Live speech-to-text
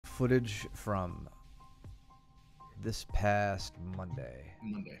footage from this past Monday.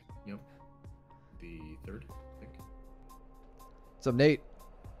 Monday. Yep. The 3rd, I think. What's up, Nate?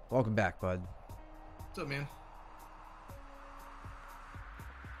 Welcome back, bud. What's up, man?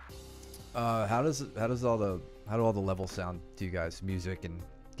 How do all the levels sound to you guys? Music, and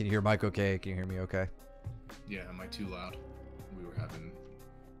can you hear Mike okay? Can you hear me okay? Yeah, am I too loud? We were having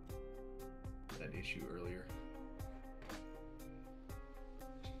that issue earlier.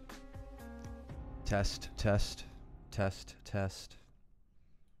 Test, test, test, test.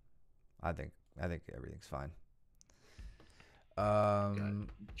 I think everything's fine. Got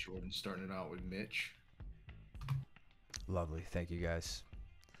Jordan starting it out with Mitch. Lovely. Thank you, guys.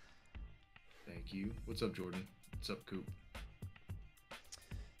 Thank you. What's up, Jordan? What's up, Coop?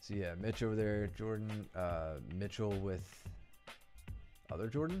 So yeah, Mitch over there, Jordan, Mitchell with other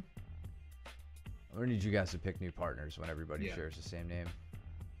Jordan. I'm gonna need you guys to pick new partners when everybody shares the same name.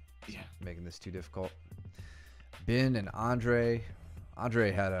 Yeah. Making this too difficult. Ben and Andre.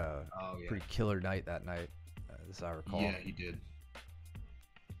 Andre had a pretty killer night that night, as I recall. Yeah, he did.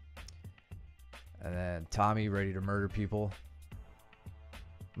 And then Tommy ready to murder people.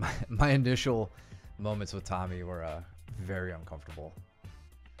 My initial moments with Tommy were very uncomfortable.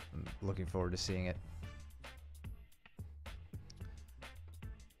 I'm looking forward to seeing it.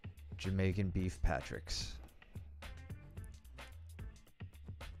 Jamaican beef Patrick's.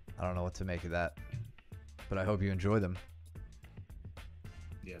 I don't know what to make of that, but I hope you enjoy them.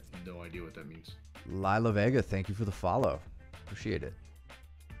 Yeah, no idea what that means. Lila Vega, thank you for the follow. Appreciate it.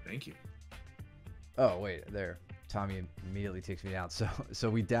 Thank you. Oh, wait, there. Tommy immediately takes me down. So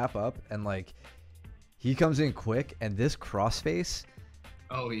we dap up, and like he comes in quick, and this crossface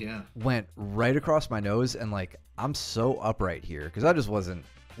went right across my nose, and like I'm so upright here because I just wasn't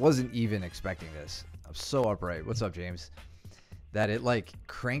even expecting this. I'm so upright. What's up, James? That it like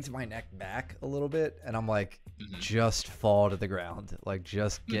cranked my neck back a little bit, and I'm like, just fall to the ground, like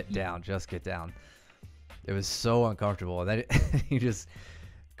just get down, just get down. It was so uncomfortable, and then he just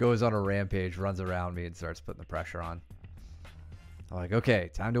goes on a rampage, runs around me, and starts putting the pressure on. I'm like, okay,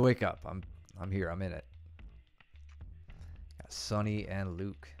 time to wake up. I'm here. I'm in it. Got Sonny and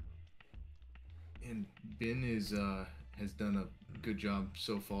Luke. And Ben has done a good job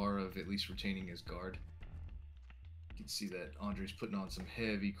so far of at least retaining his guard. You can see that Andre's putting on some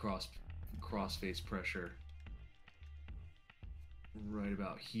heavy cross-face pressure right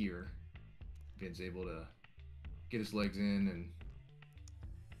about here. Ben's able to get his legs in and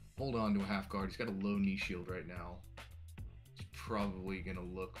hold on to a half guard. He's got a low knee shield right now. He's probably going to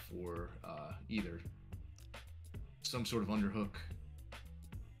look for either some sort of underhook.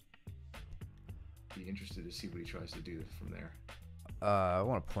 Be interested to see what he tries to do from there. I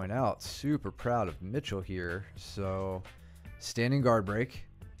want to point out, super proud of Mitchell here. So, standing guard break.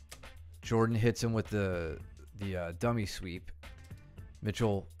 Jordan hits him with the dummy sweep.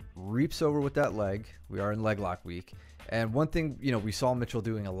 Mitchell reaps over with that leg. We are in leg lock week. And one thing, we saw Mitchell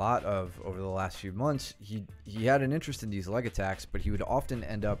doing a lot of over the last few months, he had an interest in these leg attacks, but he would often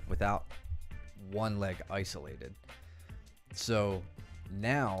end up without one leg isolated. So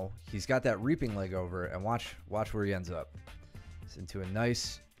now he's got that reaping leg over, and watch where he ends up. It's into a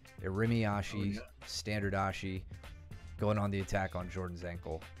nice Irimi Ashi, standard Ashi, going on the attack on Jordan's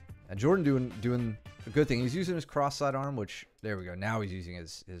ankle. And Jordan doing a good thing. He's using his cross side arm, which, there we go. Now he's using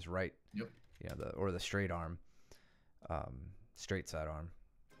his right, the straight arm. Straight side arm.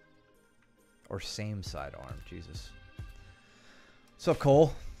 Or same side arm. Jesus. What's up,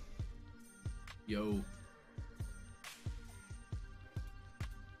 Cole? Yo.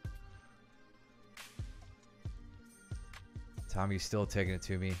 Tommy's still taking it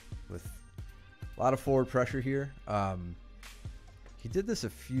to me with a lot of forward pressure here. He did this a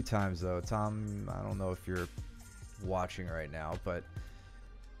few times, though. Tom, I don't know if you're watching right now, but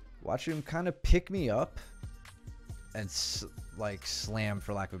watch him kind of pick me up and like slam,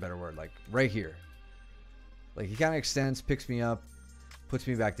 for lack of a better word, like right here. Like he kind of extends, picks me up, puts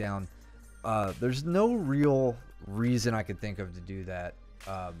me back down. There's no real reason I could think of to do that.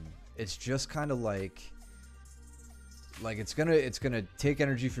 It's just kind of like it's gonna take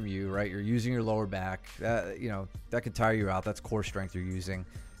energy from you, right? You're using your lower back. That could tire you out. That's core strength you're using.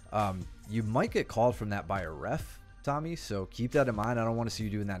 You might get called from that by a ref, Tommy. So keep that in mind. I don't want to see you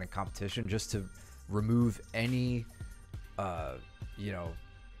doing that in competition, just to remove any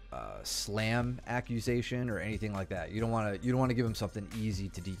slam accusation or anything like that. You don't want to give him something easy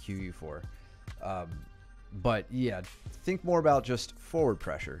to DQ you for. But yeah, think more about just forward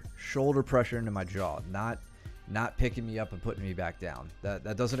pressure, shoulder pressure into my jaw, not not picking me up and putting me back down.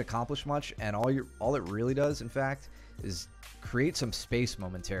 That doesn't accomplish much, and all it really does, in fact, is create some space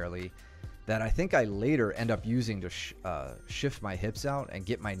momentarily that I think I later end up using to shift my hips out and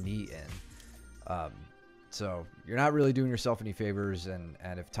get my knee in. So you're not really doing yourself any favors, and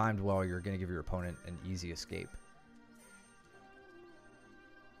if timed well, you're going to give your opponent an easy escape.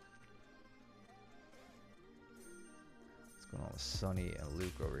 What's going on with Sonny and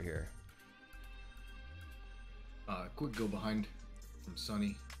Luke over here? Quick go behind from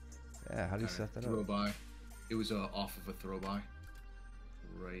Sonny. Yeah, how do you set that throw up? by. It was off of a throw by.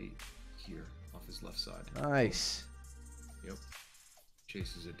 Right here, off his left side. Nice. Yep.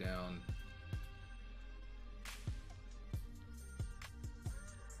 Chases it down.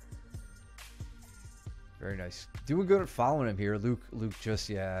 Very nice. Doing good at following him here. Luke Luke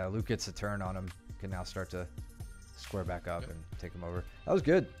gets a turn on him. Can now start to square back up and take him over. That was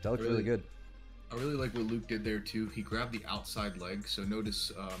good. That looked really good. I really like what Luke did there too. He grabbed the outside leg. So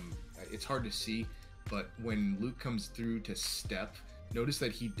notice it's hard to see, but when Luke comes through to step, notice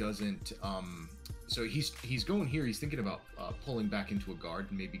that he doesn't. So he's going here. He's thinking about pulling back into a guard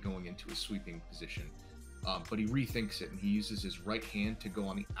and maybe going into a sweeping position. But he rethinks it, and he uses his right hand to go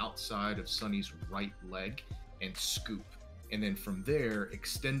on the outside of Sonny's right leg and scoop. And then from there,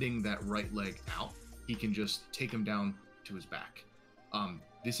 extending that right leg out, he can just take him down to his back.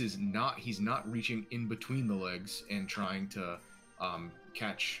 He's not reaching in between the legs and trying to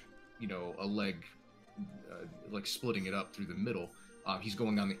catch, a leg, like splitting it up through the middle. He's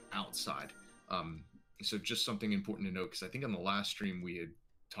going on the outside. So just something important to note, because I think on the last stream we had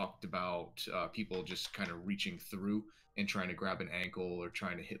talked about people just kind of reaching through and trying to grab an ankle or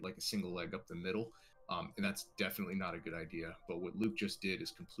trying to hit like a single leg up the middle. And that's definitely not a good idea. But what Luke just did is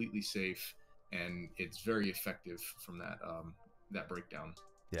completely safe, and it's very effective from that breakdown.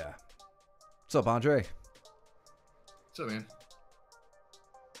 Yeah. What's up, Andre? What's up, man?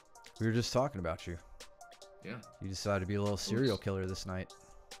 We were just talking about you. Yeah. You decided to be a little serial killer this night.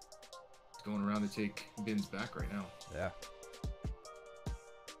 It's going around to take Bin's back right now. Yeah.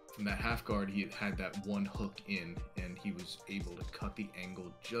 From that half guard, he had that one hook in, and he was able to cut the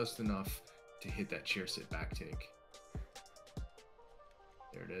angle just enough to hit that chair sit back take.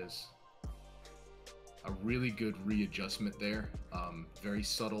 There it is. A really good readjustment there. Very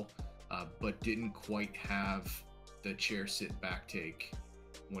subtle, but didn't quite have the chair sit back take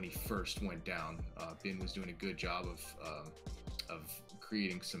when he first went down. Bin was doing a good job of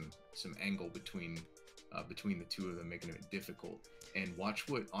creating some angle between the two of them, making it difficult. And watch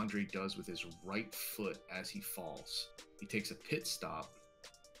what Andre does with his right foot as he falls. He takes a pit stop.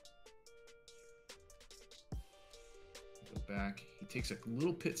 Go back. He takes a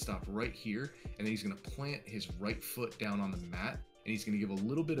little pit stop right here, and then he's going to plant his right foot down on the mat, and he's going to give a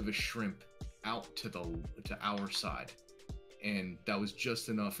little bit of a shrimp out to our side. And that was just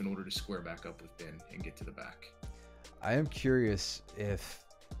enough in order to square back up with Ben and get to the back. I am curious if,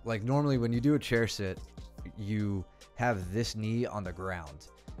 like, normally when you do a chair sit, you have this knee on the ground,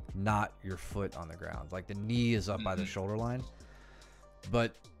 not your foot on the ground. Like, the knee is up by the shoulder line,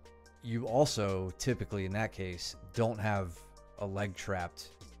 but you also typically in that case don't have a leg trapped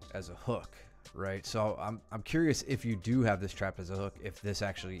as a hook, right? So I'm curious if you do have this trapped as a hook, if this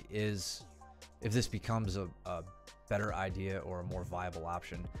actually is, if this becomes a better idea or a more viable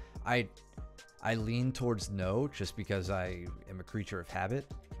option. I lean towards no, just because I am a creature of habit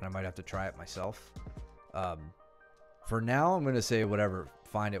and I might have to try it myself. For now, I'm going to say whatever,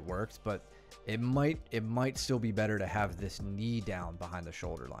 fine, it worked, but it might still be better to have this knee down behind the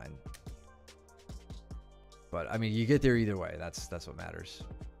shoulder line. But I mean, you get there either way. That's what matters.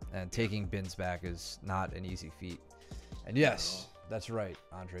 And taking Bin's back is not an easy feat. And yes, that's right,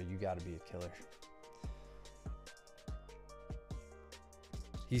 Andre, you got to be a killer.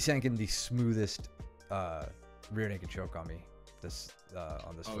 He's sanking the smoothest rear naked choke on me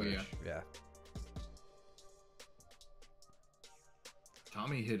on this footage. Yeah.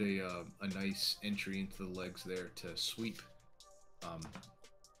 Tommy hit a nice entry into the legs there to sweep.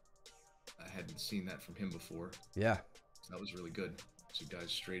 I hadn't seen that from him before. Yeah. So that was really good. So he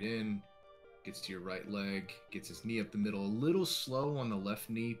dives straight in, gets to your right leg, gets his knee up the middle. A little slow on the left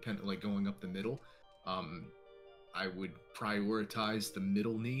knee, like going up the middle. I would prioritize the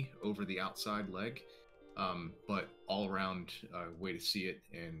middle knee over the outside leg. But all around way to see it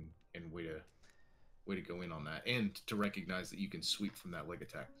and way to go in on that, and to recognize that you can sweep from that leg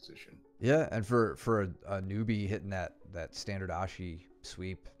attack position. Yeah, and for a newbie hitting that standard Ashi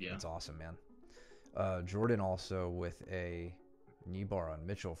sweep, that's awesome, man. Jordan also with a knee bar on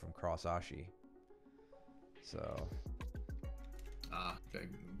Mitchell from cross Ashi. So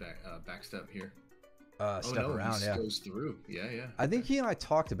back step here. Oh step no, around. he Yeah, goes through. Yeah, yeah. I think he and I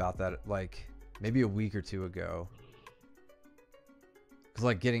talked about that like maybe a week or two ago. Cause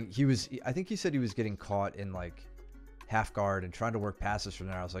like I think he said he was getting caught in like half guard and trying to work passes from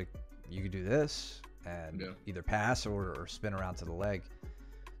there. I was like, you could do this and Yeah. either pass or spin around to the leg.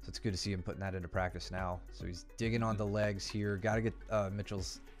 So it's good to see him putting that into practice now. So he's digging on the legs here. Got to get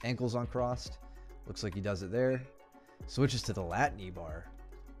Mitchell's ankles uncrossed. Looks like he does it there. Switches to the lat knee bar.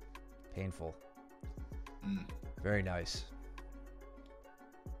 Painful. Very nice.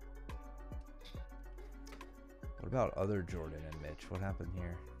 What about other Jordan and Mitch? What happened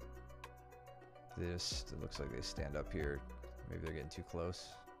here? It looks like they stand up here. Maybe they're getting too close.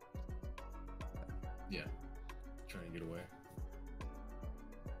 Yeah. Trying to get away.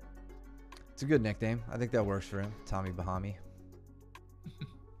 It's a good nickname. I think that works for him. Tommy Bahami.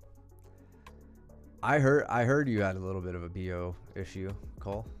 I heard you had a little bit of a BO issue,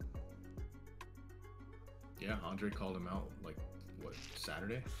 Cole. Yeah, Andre called him out like what,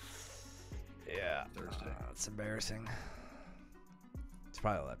 Saturday? Yeah. Thursday. It's embarrassing. It's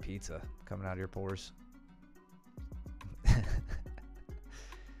probably all that pizza coming out of your pores.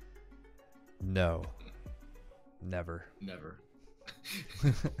 No. Never. Never.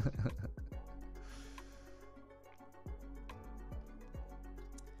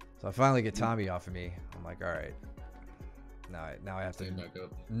 So I finally get Tommy off of me. I'm like, all right. Now I have to Stand back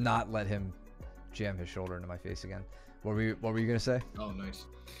up. not let him jam his shoulder into my face again. What were you gonna say? Oh, nice.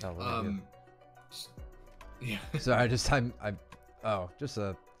 Oh, what did I do? Yeah. Sorry, just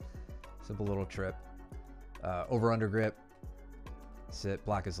a simple little trip. Over under grip. Sit,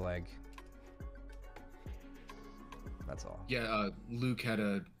 block his leg. That's all. Yeah, Luke had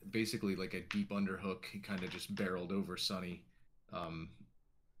basically like a deep underhook. He kind of just barreled over Sonny.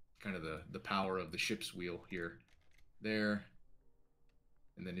 Kind of the power of the ship's wheel here, there,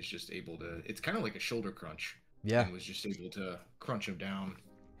 and then it's just able to. It's kind of like a shoulder crunch. Yeah. And was just able to crunch him down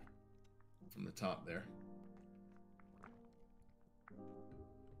from the top there.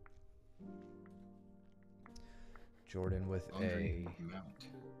 Jordan with Andre mount.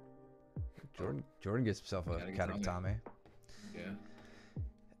 Jordan gets himself a Katakatame. Yeah.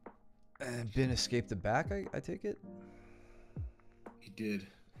 And Ben escaped the back, I take it? He did.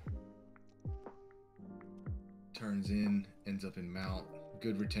 Turns in, ends up in mount.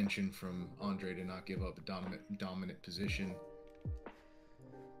 Good retention from Andre to not give up a dominant position.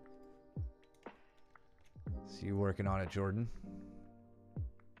 So you working on it, Jordan?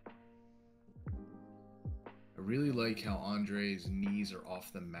 I really like how Andre's knees are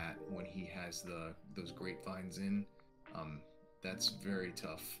off the mat when he has those grapevines in. That's very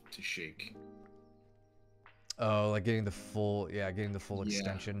tough to shake. Oh, like getting the full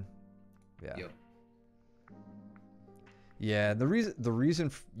extension. Yeah. Yep. Yeah, the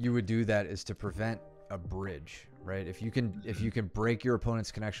reason you would do that is to prevent a bridge, right? If you can break your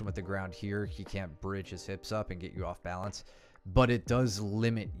opponent's connection with the ground here, he can't bridge his hips up and get you off balance. But it does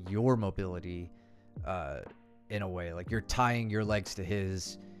limit your mobility in a way. Like you're tying your legs to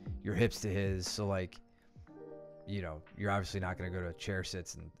his, your hips to his, so like, you know, you're obviously not going to go to chair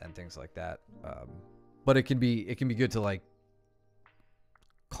sits and things like that. But it can be good to like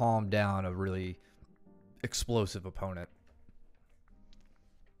calm down a really explosive opponent.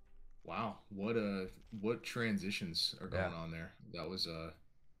 Wow, what transitions are going on there? That was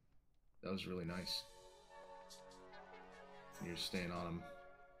really nice. You're staying on him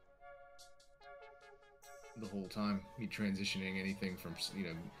the whole time. You transitioning anything from, you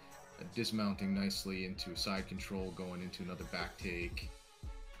know, dismounting nicely into a side control, going into another back take,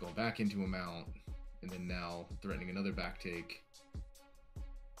 going back into a mount, and then now threatening another back take.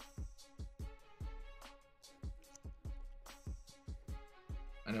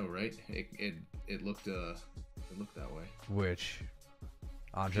 I know, right? It looked that way. Which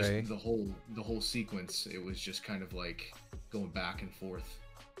Andre? Just the whole sequence, it was just kind of like going back and forth.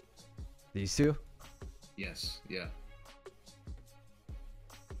 These two? Yes, yeah.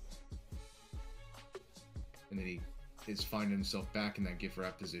 And then he is finding himself back in that gift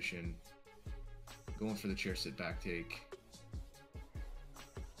wrap position, going for the chair sit back take.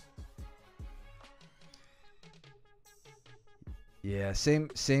 Yeah, same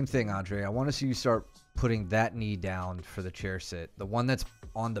thing, Andre. I want to see you start putting that knee down for the chair sit. The one that's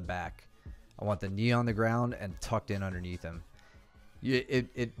on the back. I want the knee on the ground and tucked in underneath him.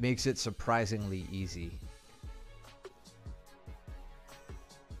 It makes it surprisingly easy.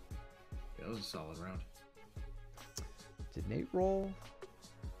 Yeah, that was a solid round. Did Nate roll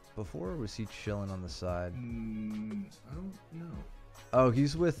before, or was he chilling on the side? I don't know. Oh,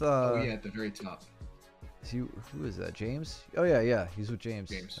 he's with Oh yeah, at the very top. Who is that? James? Oh yeah, he's with James.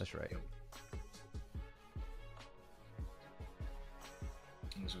 James. That's right. Yep.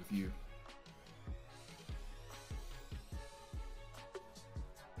 things with you.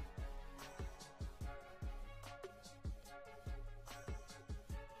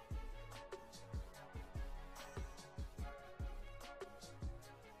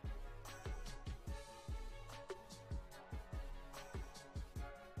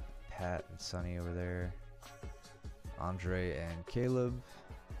 Pat and Sonny over there. Andre and Caleb.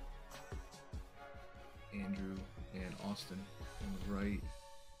 Andrew and Austin on the right.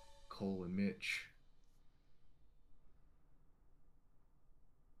 Cole and Mitch.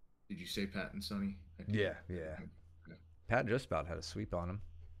 Did you say Pat and Sonny? Yeah. Okay. Pat just about had a sweep on him.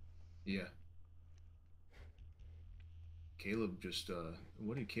 Yeah. Caleb just,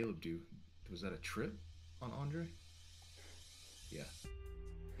 what did Caleb do? Was that a trip on Andre? Yeah.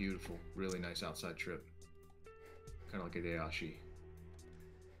 Beautiful. Really nice outside trip. Kind of like a Dayashi.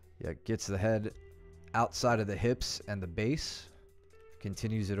 Yeah, gets the head outside of the hips and the base.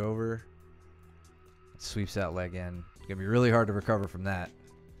 Continues it over. Sweeps that leg in. It's going to be really hard to recover from that.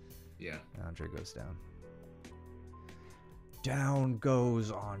 Yeah. Andre goes down. Down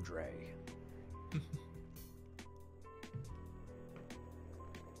goes Andre.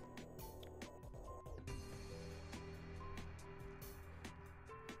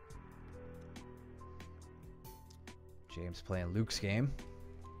 James playing Luke's game.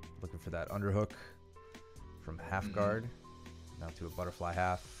 Looking for that underhook from half guard. Now to a butterfly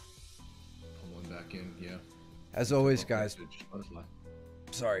half. Pulling back in, yeah. As always, guys. Butterfly.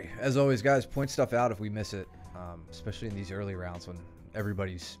 Sorry. As always, guys, point stuff out if we miss it. Especially in these early rounds when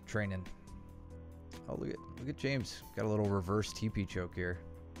everybody's training. Oh, look at James. Got a little reverse TP choke here.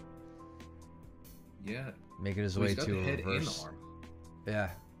 Yeah. Making his Well, way he's got to the a head and reverse. the arm. Yeah.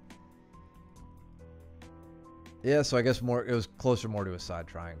 Yeah, so I guess it was closer more to a side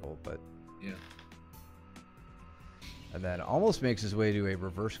triangle, but Yeah. and then almost makes his way to a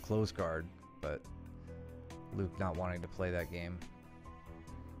reverse close guard, but Luke not wanting to play that game.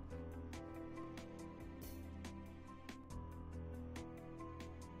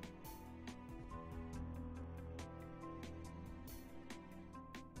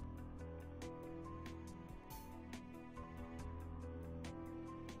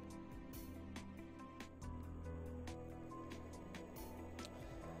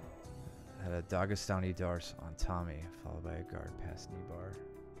 Had a Dagestani Dars on Tommy, followed by a guard past knee bar.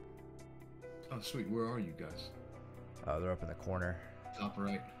 Oh, sweet. Where are you guys? They're up in the corner. Top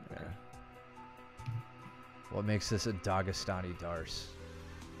right. Yeah. What makes this a Dagestani Dars?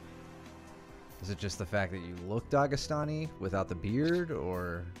 Is it just the fact that you look Dagestani without the beard,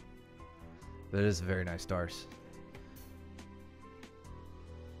 or that is a very nice Dars?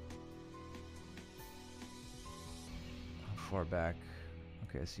 How far back?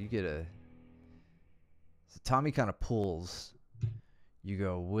 Okay, so you get a. So Tommy kind of pulls. You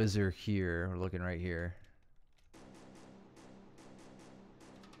go whizzer here. We're looking right here.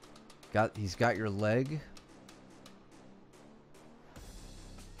 He's got your leg.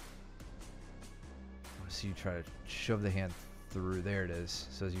 So you try to shove the hand through. There it is.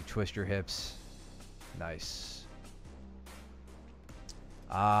 So as you twist your hips. Nice.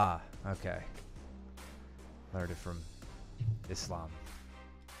 Ah, okay. Learned it from Islam.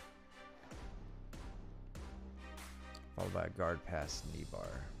 Followed by a guard pass knee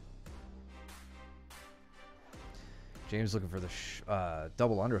bar. James looking for the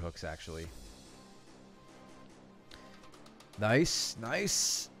double underhooks, actually. Nice,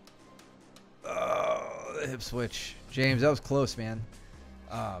 nice. Oh, the hip switch. James, that was close, man.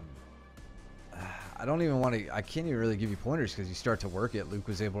 I don't even want to, I can't even really give you pointers because you start to work it. Luke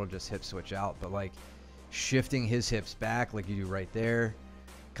was able to just hip switch out, but like shifting his hips back like you do right there,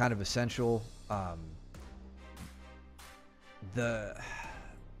 kind of essential. The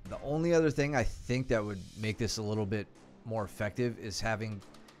only other thing I think that would make this a little bit more effective is having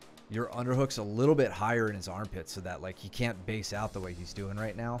your underhooks a little bit higher in his armpit so that like he can't base out the way he's doing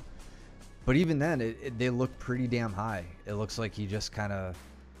right now. But even then, they look pretty damn high. It looks like he just kind of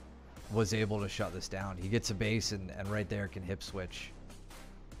was able to shut this down. He gets a base and right there can hip switch.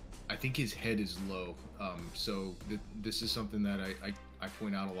 I think his head is low. So this is something that I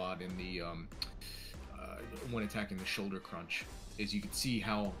point out a lot in the when attacking the shoulder crunch, is you can see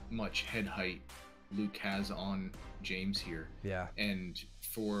how much head height Luke has on James here. Yeah. And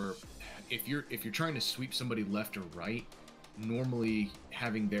if you're trying to sweep somebody left or right, normally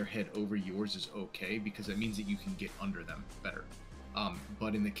having their head over yours is okay because that means that you can get under them better.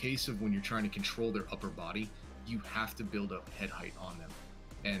 But in the case of when you're trying to control their upper body, you have to build up head height on them.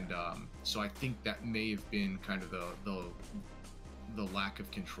 And so I think that may have been kind of the lack of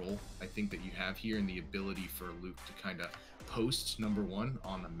control I think that you have here, and the ability for Luke to kind of posts, number one,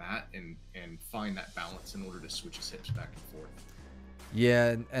 on the mat and find that balance in order to switch his hips back and forth.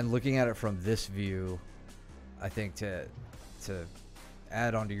 Yeah, and looking at it from this view, I think to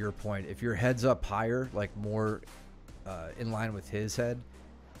add on to your point, if your head's up higher, like more in line with his head,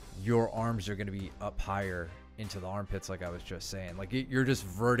 your arms are going to be up higher into the armpits, like I was just saying. Like you're just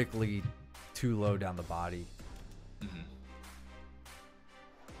vertically too low down the body. Mm-hmm.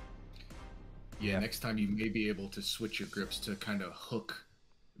 Yeah, next time you may be able to switch your grips to kind of hook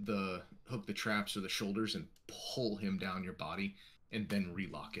the traps or the shoulders and pull him down your body and then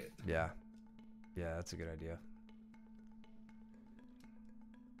relock it. Yeah. Yeah, that's a good idea.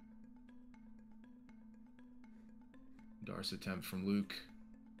 Darce attempt from Luke.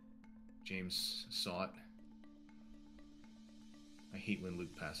 James saw it. I hate when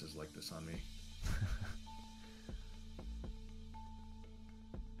Luke passes like this on me.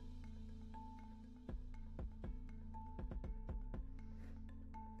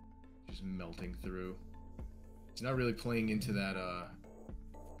 Just melting through. He's not really playing into that,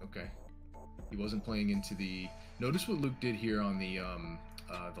 okay. He wasn't playing into the... Notice what Luke did here on the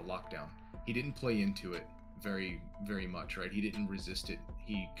lockdown. He didn't play into it very, very much, right? He didn't resist it.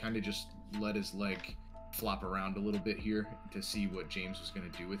 He kind of just let his leg flop around a little bit here to see what James was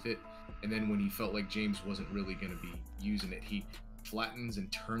going to do with it. And then when he felt like James wasn't really going to be using it, he flattens and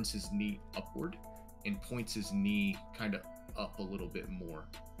turns his knee upward and points his knee kind of up a little bit more.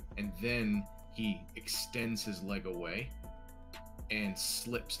 And then he extends his leg away and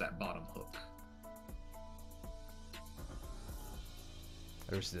slips that bottom hook.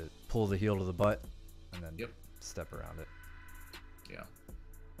 There's the pull the heel to the butt and then step around it. Yeah.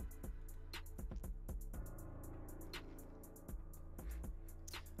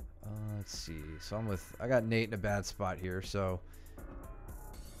 Let's see. So I got Nate in a bad spot here. So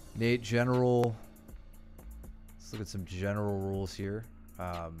Nate, general. Let's look at some general rules here.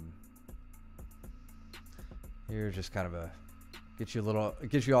 Here, just kind of get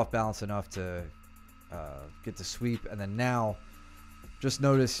you off balance enough to get the sweep, and then now, just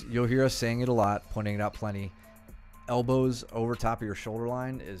notice you'll hear us saying it a lot, pointing it out plenty. Elbows over top of your shoulder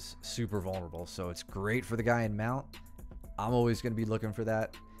line is super vulnerable, so it's great for the guy in mount. I'm always going to be looking for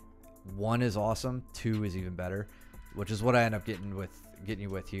that. 1 is awesome, 2 is even better, which is what I end up getting you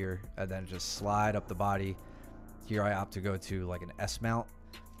with here, and then just slide up the body. Here I opt to go to like an S mount,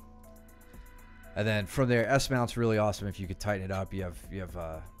 and then from there, S mount's really awesome. If you could tighten it up, you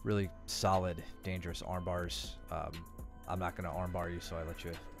have really solid, dangerous arm bars. I'm not going to arm bar you, so I let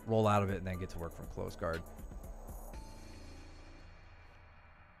you roll out of it and then get to work from close guard.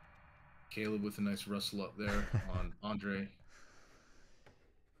 Caleb with a nice rustle up there on Andre.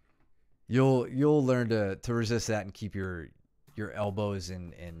 You'll learn to resist that and keep your elbows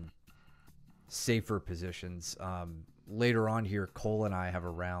in safer positions. Later on here, Cole and I have a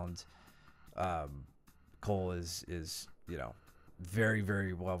round. Cole is very,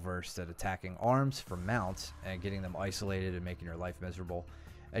 very well versed at attacking arms from mounts and getting them isolated and making your life miserable.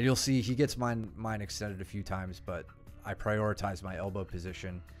 And you'll see he gets mine extended a few times, but I prioritize my elbow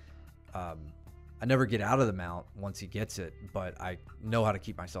position. I never get out of the mount once he gets it, but I know how to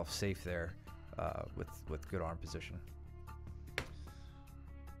keep myself safe there with good arm position.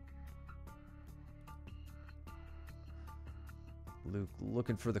 Luke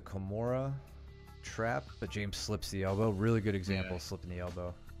looking for the Kimura trap, but James slips the elbow. Really good example, slipping the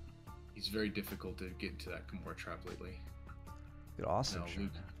elbow. He's very difficult to get into that Kimura trap lately. Good, awesome. No,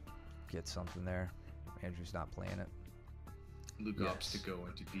 Luke, get something there. Andrew's not playing it. Luke opts to go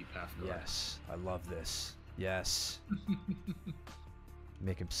into deep half guard. Yes, I love this. Yes.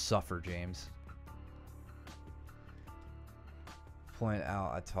 Make him suffer, James. Point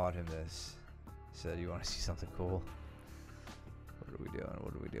out, I taught him this. Said, you want to see something cool? What are we doing?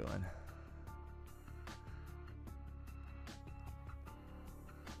 What are we doing?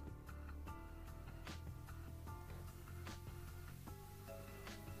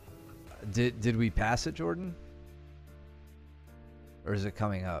 Did we pass it, Jordan? Or is it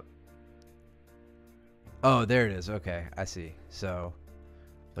coming up? Oh, there it is. Okay, I see. So,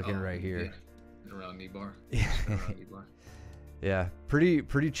 looking right here. Yeah. Around knee bar. Yeah. Around knee bar. Yeah,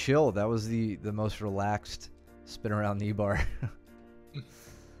 pretty chill. That was the most relaxed spin around knee bar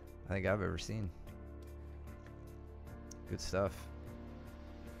I think I've ever seen. Good stuff.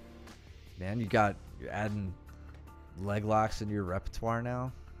 Man, you're adding leg locks into your repertoire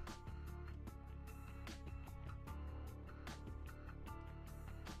now.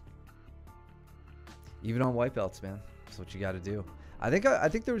 Even on white belts, man. That's what you got to do. I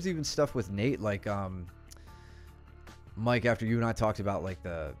think there was even stuff with Nate, like Mike, after you and I talked about like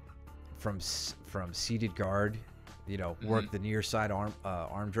the from seated guard, you know, work the near side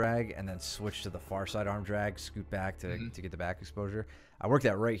arm drag and then switch to the far side arm drag, scoot back to get the back exposure. I worked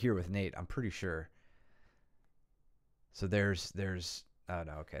that right here with Nate, I'm pretty sure. So there's oh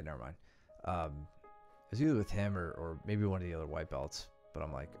no, okay, never mind. It was either with him or maybe one of the other white belts. But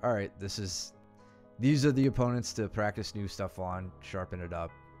I'm like, all right, these are the opponents to practice new stuff on, sharpen it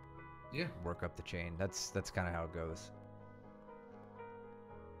up, Yeah. work up the chain. That's kind of how it goes.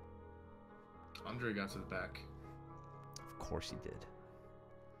 Andre got to the back. Of course he did.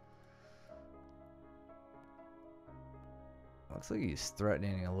 Looks like he's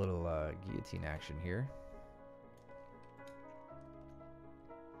threatening a little guillotine action here.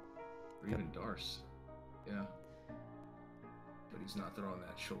 Or even Darce. Yeah. But he's not throwing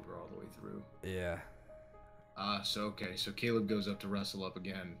that shoulder all the way through. Yeah. So Caleb goes up to wrestle up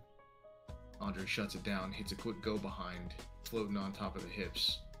again. Andre shuts it down, hits a quick go behind, floating on top of the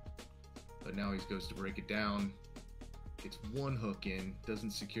hips. But now he goes to break it down, gets one hook in,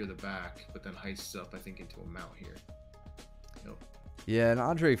 doesn't secure the back, but then heists up, I think, into a mount here. Nope. Yeah, and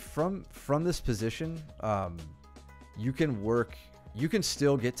Andre, from this position, you can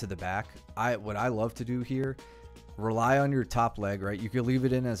still get to the back. What I love to do here, rely on your top leg, right? You could leave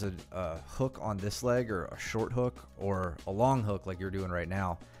it in as a hook on this leg, or a short hook, or a long hook like you're doing right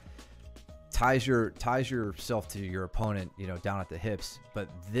now. Ties yourself to your opponent, you know, down at the hips. But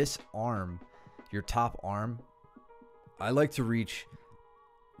this arm, your top arm, I like to reach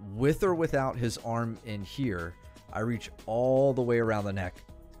with or without his arm in here. I reach all the way around the neck,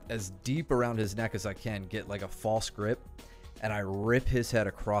 as deep around his neck as I can, get like a false grip, and I rip his head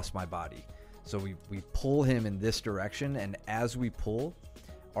across my body. So we pull him in this direction, and as we pull,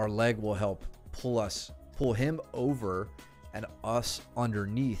 our leg will help pull him over and us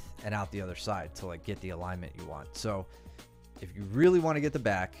underneath and out the other side to like get the alignment you want. So if you really want to get the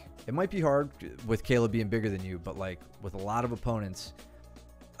back, it might be hard with Caleb being bigger than you, but like with a lot of opponents,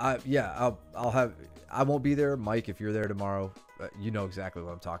 I won't be there. Mike, if you're there tomorrow, you know exactly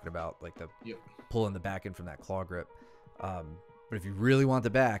what I'm talking about, like the pulling the back in from that claw grip. But if you really want the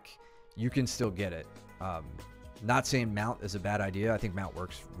back, you can still get it. Not saying mount is a bad idea. I think mount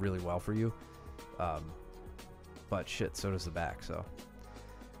works really well for you. But shit, so does the back. So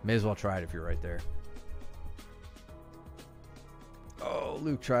may as well try it if you're right there. Oh,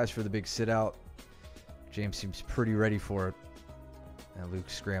 Luke tries for the big sit out. James seems pretty ready for it. And Luke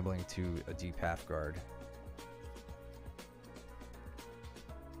scrambling to a deep half guard.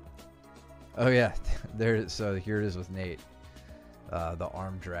 Oh yeah, so here it is with Nate. The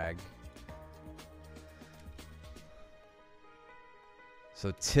arm drag.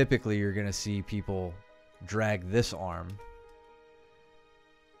 So typically you're gonna see people drag this arm,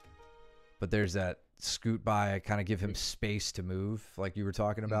 but there's that scoot by, kind of give him space to move, like you were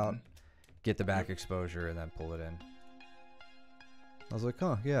talking about. Get the back exposure and then pull it in. I was like,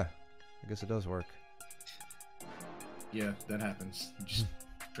 oh yeah, I guess it does work. Yeah, that happens. Just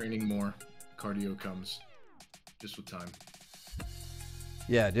training more, cardio comes just with time.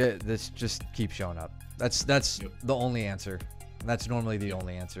 Yeah, this just keeps showing up. That's the only answer. That's normally the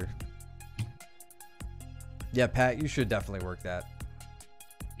only answer. Yeah, Pat, you should definitely work that.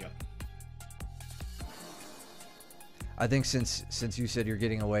 Yep. I think since you said you're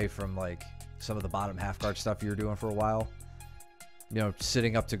getting away from like some of the bottom half guard stuff you were doing for a while, you know,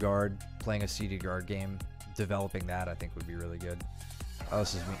 sitting up to guard, playing a seated guard game, developing that, I think would be really good. Oh,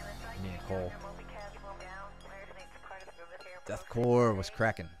 this is me and Cole. Deathcore was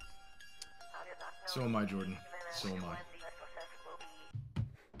cracking. So am I, Jordan. So am I.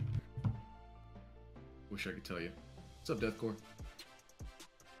 Wish I could tell you. What's up, Deathcore?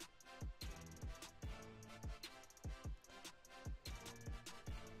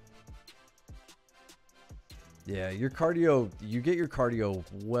 Yeah, your cardio, you get your cardio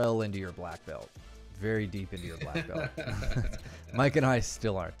well into your black belt. Very deep into your black belt. Mike and I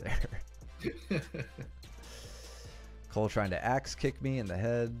still aren't there. Cole trying to axe kick me in the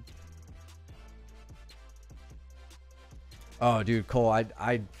head. Oh, dude, Cole,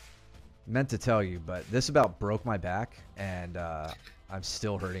 I meant to tell you, but this about broke my back, and I'm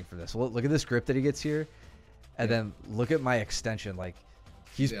still hurting from this. Look at this grip that he gets here, and then look at my extension. Like,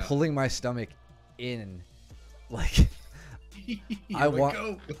 he's pulling my stomach in. Like, I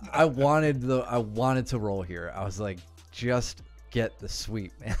wanted to roll here. I was like, just get the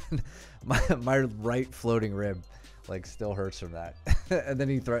sweep, man. my right floating rib, like, still hurts from that. And then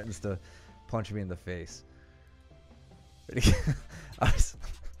he threatens to punch me in the face. I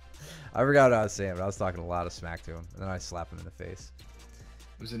forgot what I was saying, but I was talking a lot of smack to him, and then I slap him in the face.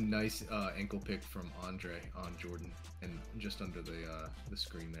 It was a nice ankle pick from Andre on Jordan, and just under the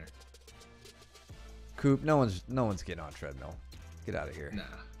screen there. Coop, no one's getting on treadmill. Get out of here. Nah.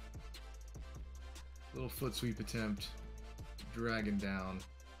 Little foot sweep attempt. Dragging down.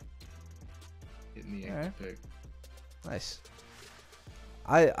 Hitting the ankle pick. Nice.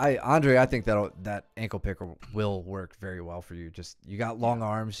 Andre, I think that ankle pick will work very well for you. Just you got long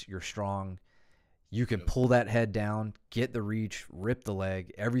arms, you're strong. You can pull that head down, get the reach, rip the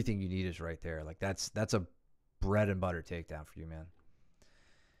leg. Everything you need is right there. Like that's a bread and butter takedown for you, man.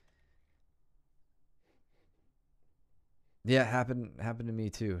 Yeah, happened to me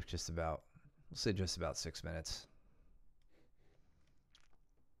too. Just about, we'll say just about 6 minutes.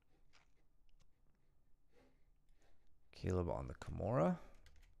 Caleb on the Kimura.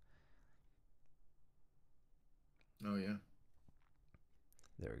 Oh yeah.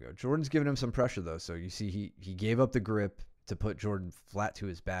 There we go. Jordan's giving him some pressure though, so you see he gave up the grip to put Jordan flat to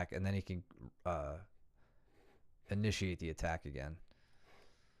his back, and then he can initiate the attack again.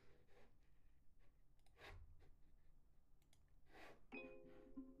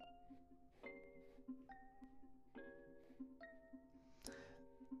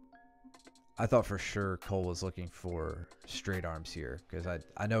 I thought for sure Cole was looking for straight arms here because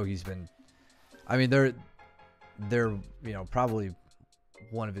I know he's been. I mean they're probably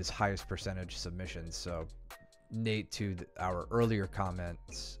one of his highest percentage submissions. So Nate, to our earlier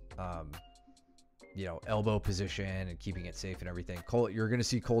comments, elbow position and keeping it safe and everything. Cole, you're going to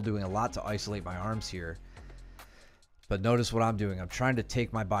see Cole doing a lot to isolate my arms here. But notice what I'm doing. I'm trying to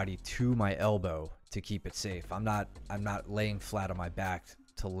take my body to my elbow to keep it safe. I'm not laying flat on my back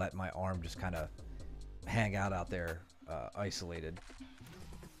to let my arm just kind of hang out there isolated.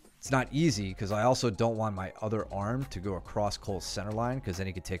 It's not easy because I also don't want my other arm to go across Cole's center line because then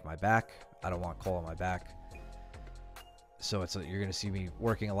he could take my back. I don't want Cole on my back. So you're going to see me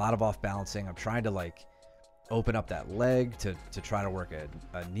working a lot of off balancing. I'm trying to like open up that leg to try to work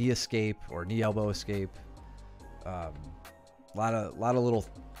a knee escape or knee elbow escape. A lot of little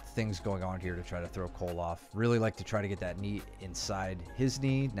things going on here to try to throw Cole off. Really like to try to get that knee inside his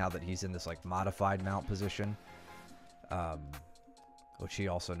knee now that he's in this like modified mount position, which he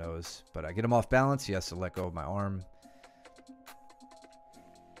also knows. But I get him off balance. He has to let go of my arm.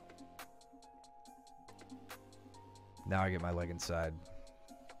 Now I get my leg inside.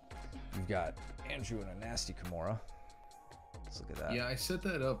 You've got Andrew in a nasty Kimura. Let's look at that. Yeah, I set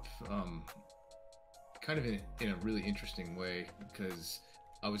that up kind of in a really interesting way because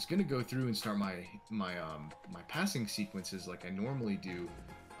I was gonna go through and start my passing sequences like I normally do,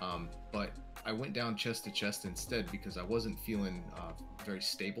 but I went down chest to chest instead because I wasn't feeling very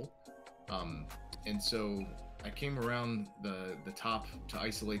stable, and so I came around the top to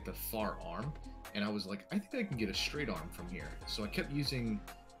isolate the far arm, and I was like, I think I can get a straight arm from here. So I kept using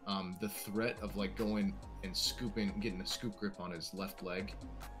the threat of like going and getting a scoop grip on his left leg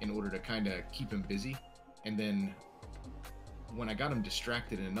in order to kind of keep him busy. And then when I got him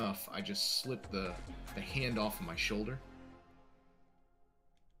distracted enough, I just slipped the hand off of my shoulder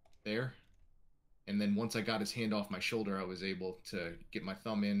there. And then once I got his hand off my shoulder, I was able to get my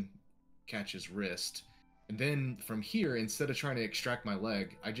thumb in, catch his wrist. And then from here, instead of trying to extract my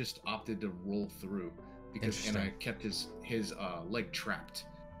leg, I just opted to roll through and I kept his leg trapped.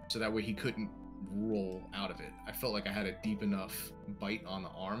 So that way he couldn't roll out of it. I felt like I had a deep enough bite on the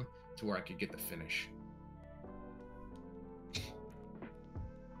arm to where I could get the finish.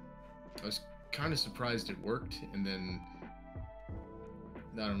 I was kind of surprised it worked, and then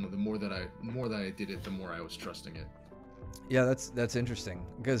I don't know. The more that I did it, the more I was trusting it. Yeah, that's interesting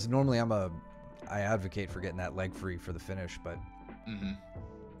because normally I advocate for getting that leg free for the finish, but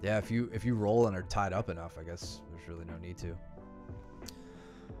yeah, if you roll and are tied up enough, I guess there's really no need to.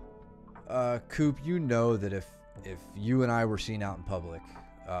 Coop, you know that if you and I were seen out in public,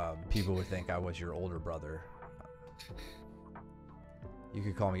 people would think I was your older brother. You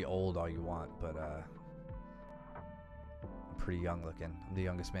could call me old all you want, but I'm pretty young looking. I'm the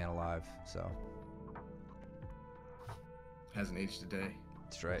youngest man alive, so. Hasn't aged a day.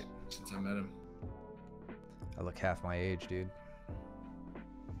 That's right. Since I met him. I look half my age, dude.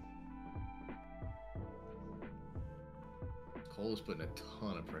 Cole was putting a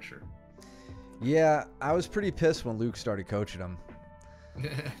ton of pressure. Yeah, I was pretty pissed when Luke started coaching him.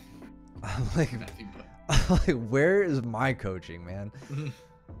 I'm like, where is my coaching, man? This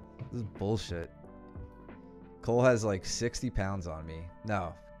is bullshit. Cole has like 60 pounds on me.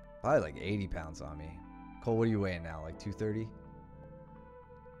 No, probably like 80 pounds on me. Cole, what are you weighing now? Like 230?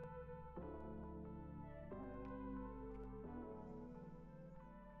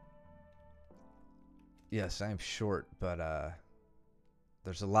 Yes, I'm short, but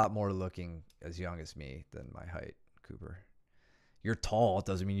there's a lot more looking as young as me than my height, Cooper. You're tall. It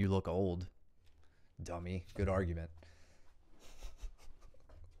doesn't mean you look old. Dummy. Good argument.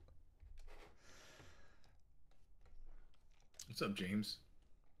 What's up, James?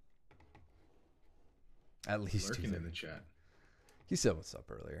 At least Lurking in the chat. He said what's up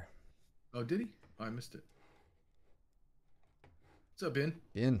earlier. Oh, did he? Oh, I missed it. What's up, Ben?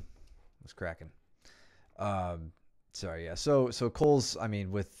 Ben was cracking. Sorry, yeah. So Cole's, I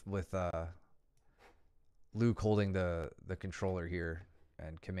mean, with Luke holding the controller here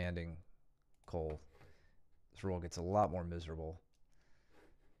and commanding Cole, this role gets a lot more miserable.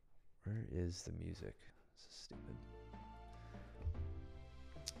 Where is the music? This is stupid.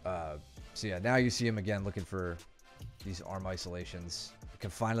 So yeah, now you see him again looking for these arm isolations. I can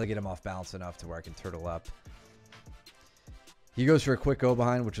finally get him off balance enough to where I can turtle up. He goes for a quick go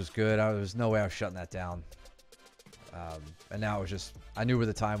behind, which was good. There was no way I was shutting that down. And now it was just, I knew where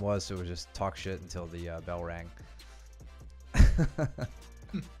the time was, so it was just talk shit until the bell rang.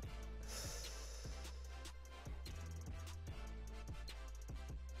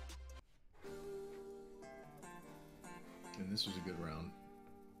 And this was a good round.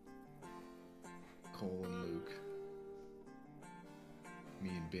 Cole and Luke. Me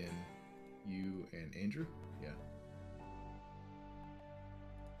and Ben. You and Andrew? Yeah.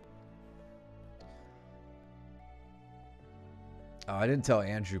 Oh, I didn't tell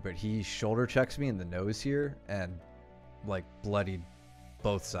Andrew, but he shoulder checks me in the nose here and like bloodied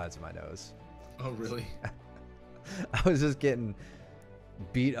both sides of my nose. Oh, really? I was just getting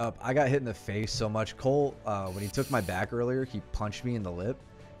beat up. I got hit in the face so much. Cole, when he took my back earlier, he punched me in the lip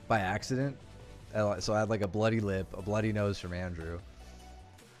by accident. So I had like a bloody lip, a bloody nose from Andrew.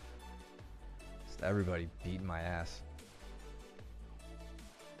 Just everybody beating my ass.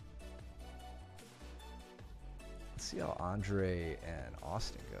 Let's see how Andre and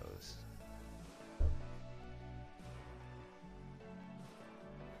Austin goes.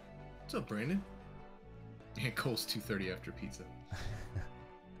 What's up, Brandon? And Cole's 2:30 after pizza.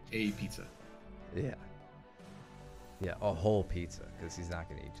 A pizza. Yeah. Yeah, a whole pizza, because he's not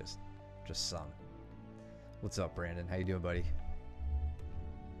gonna eat just some. What's up, Brandon? How you doing, buddy?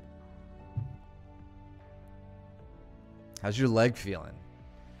 How's your leg feeling?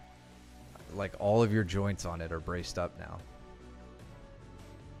 Like all of your joints on it are braced up now.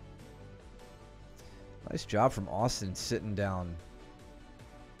 Nice job from Austin sitting down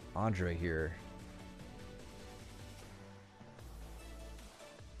Andre here.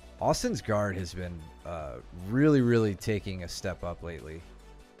 Austin's guard has been really, really taking a step up lately.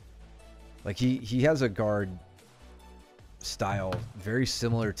 Like he has a guard style very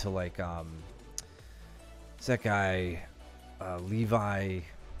similar to like what's that guy Levi,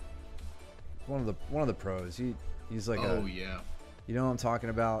 one of the pros. He's like yeah. You know what I'm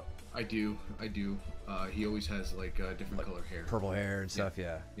talking about? I do. He always has like different like color hair. Purple hair and stuff,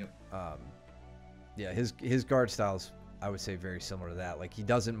 yeah. Yep. Yeah, his guard style's, I would say, very similar to that. Like he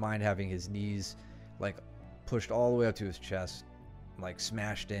doesn't mind having his knees like pushed all the way up to his chest, like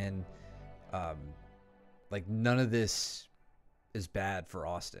smashed in. Like none of this is bad for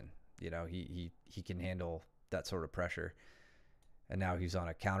Austin. You know, he can handle that sort of pressure. And now he's on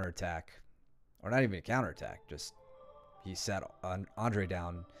a counterattack, or not even a counterattack, just he sat Andre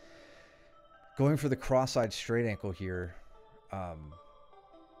down, going for the cross-eyed straight ankle here. I'd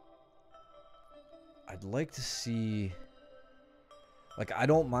like to see, like, I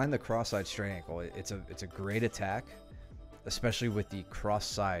don't mind the cross-eyed straight ankle. It's a great attack, especially with the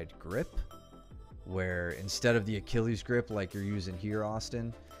cross-side grip, where instead of the Achilles grip like you're using here,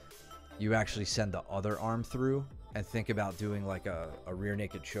 Austin, you actually send the other arm through and think about doing like a rear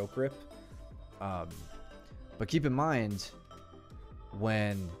naked choke grip. But keep in mind,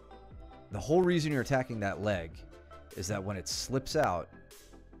 when the whole reason you're attacking that leg is that when it slips out,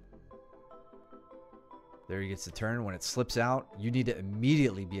 there he gets the turn. When it slips out, you need to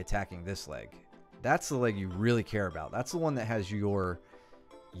immediately be attacking this leg. That's the leg you really care about. That's the one that has your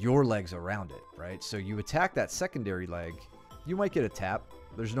legs around it, right? So you attack that secondary leg, you might get a tap.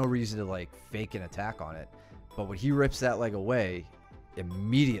 There's no reason to like fake an attack on it. But when he rips that leg away,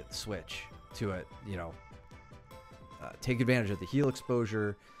 immediate switch to it, you know, take advantage of the heel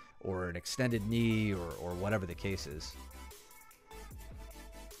exposure or an extended knee or whatever the case is.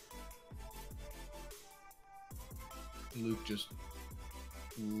 Luke just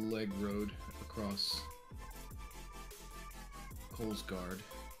leg rode across Cole's guard.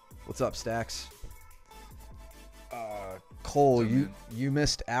 What's up, Stacks? Cole, you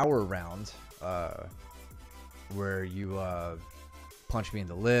missed our round where you punched me in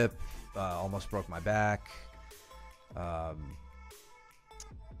the lip, almost broke my back.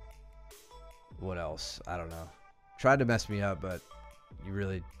 What else? I don't know. Tried to mess me up, but you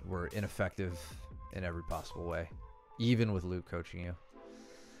really were ineffective in every possible way, even with Luke coaching you.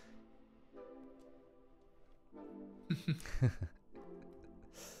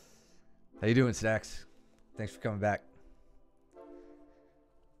 How you doing, Stacks? Thanks for coming back.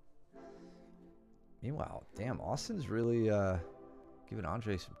 Meanwhile, damn, Austin's really giving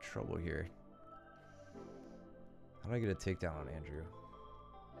Andre some trouble here. How do I get a takedown on Andrew?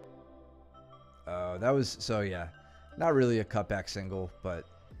 That was, so yeah, not really a cutback single, but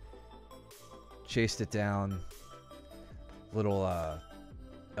chased it down. Little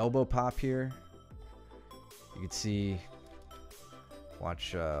elbow pop here. You can see,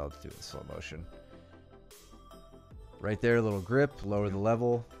 watch, let's do it in slow motion. Right there, little grip, lower the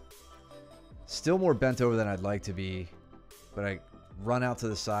level. Still more bent over than I'd like to be, but I run out to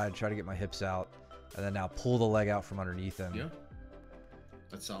the side, try to get my hips out, and then now pull the leg out from underneath him. Yeah,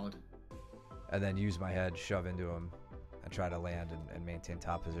 that's solid. And then use my head, shove into him, and try to land and maintain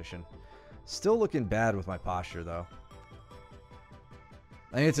top position. Still looking bad with my posture, though.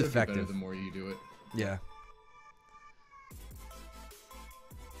 I think it's effective. Better the more you do it. Yeah.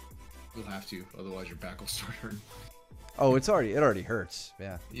 You'll have to, otherwise your back will start hurting. Oh, it already hurts.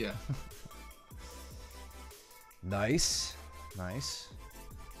 Yeah. Yeah. Nice. Nice.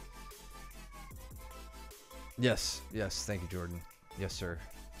 Yes. Yes. Thank you, Jordan. Yes, sir.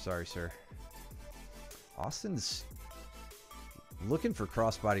 Sorry, sir. Austin's looking for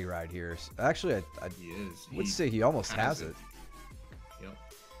crossbody ride here. Actually, I would say he almost has it. Yep.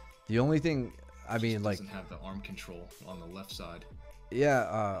 The only thing, I mean, like, doesn't have the arm control on the left side.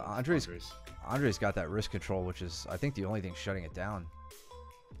 Yeah, Andre's got that wrist control, which is, I think, the only thing shutting it down.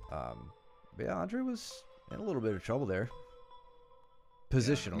 But yeah, Andre was in a little bit of trouble there.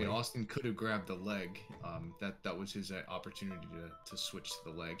 Positionally. Yeah, I mean, Austin could have grabbed the leg. That was his opportunity to switch to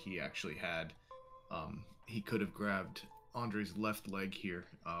the leg. He actually had. He could have grabbed Andre's left leg here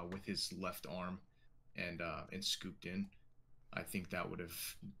with his left arm and scooped in. I think that would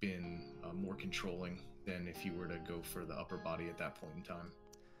have been more controlling than if he were to go for the upper body at that point in time,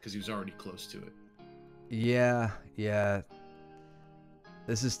 because he was already close to it. Yeah.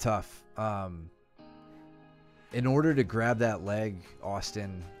 This is tough. In order to grab that leg,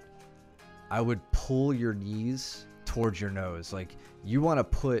 Austin, I would pull your knees towards your nose. Like, you want to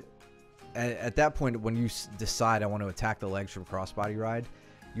put, at that point, when you decide I want to attack the legs from crossbody ride,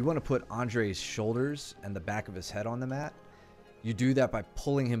 you want to put Andre's shoulders and the back of his head on the mat. You do that by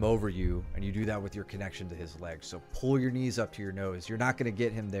pulling him over you, and you do that with your connection to his legs. So pull your knees up to your nose. You're not going to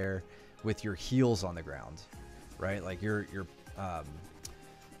get him there with your heels on the ground, right? Like,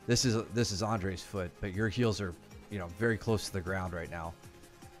 this is Andre's foot, but your heels are, very close to the ground right now.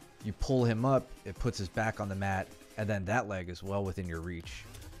 You pull him up, it puts his back on the mat, and then that leg is well within your reach,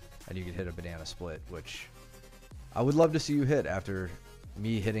 and you can hit a banana split, which I would love to see you hit after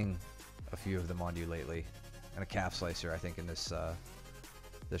me hitting a few of them on you lately, and a calf slicer, I think, in this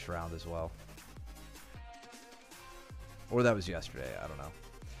round as well. Or that was yesterday, I don't know.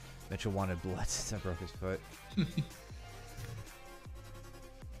 Mitchell wanted blood since I broke his foot.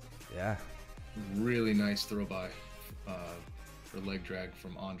 Yeah. Really nice throw by for leg drag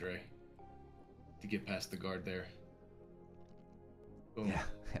from Andre to get past the guard there. Boom. Yeah,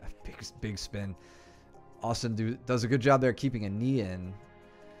 big spin. Austin does a good job there keeping a knee in.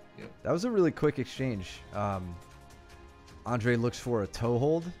 Yep. That was a really quick exchange. Andre looks for a toe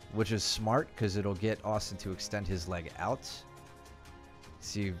hold, which is smart because it'll get Austin to extend his leg out.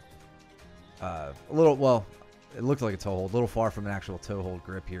 See, a little, well, it looked like a toe hold, a little far from an actual toe hold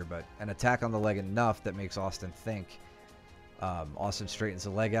grip here, but an attack on the leg enough that makes Austin think. Austin straightens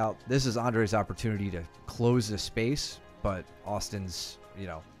the leg out. This is Andre's opportunity to close the space, but Austin's,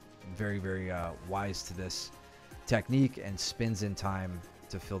 very, very wise to this technique and spins in time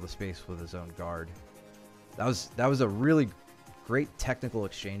to fill the space with his own guard. That was a really great technical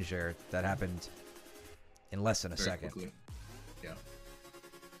exchange there that happened in less than a second. Quickly. Yeah.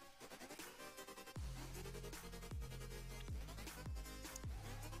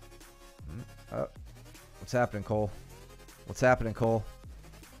 What's happening, Cole? What's happening, Cole?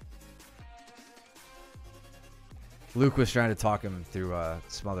 Luke was trying to talk him through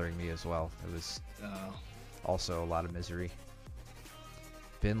smothering me as well. It was also a lot of misery.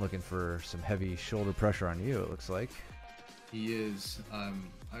 Ben looking for some heavy shoulder pressure on you, it looks like. He is. I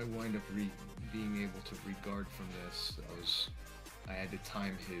wind up being able to regard from this. I had to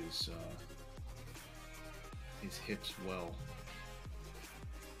time his hips well.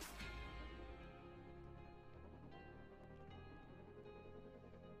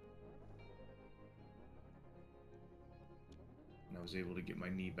 And I was able to get my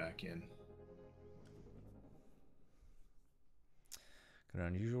knee back in. An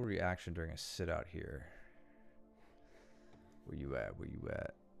unusual reaction during a sit out here. Where you at? Where you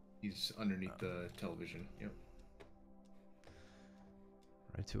at? He's underneath the television. Yep.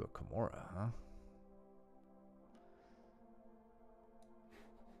 Right to a Kimura, huh?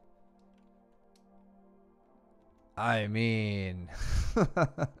 I mean,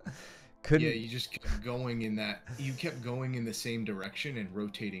 couldn't. Yeah, you just kept going in that. You kept going in the same direction and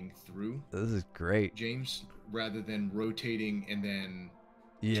rotating through. This is great. James, rather than rotating and then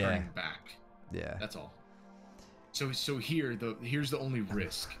Yeah. turning back. Yeah. That's all. So here's the only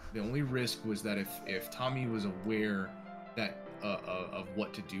risk. The only risk was that if Tommy was aware that of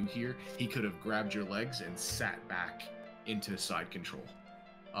what to do here, he could have grabbed your legs and sat back into side control,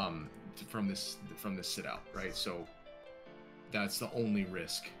 from this sit out, right? So that's the only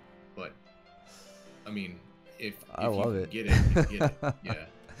risk. But I mean, if I love you it. get it, you get it. Yeah.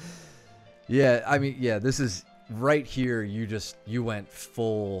 Yeah, I mean, yeah, this is right here. You went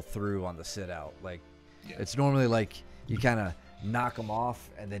full through on the sit out. Like, Yeah. it's normally like you kind of knock them off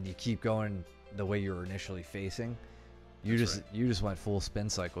and then you keep going the way you were initially facing. You just went full spin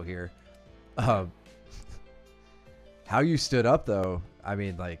cycle here. How you stood up though, I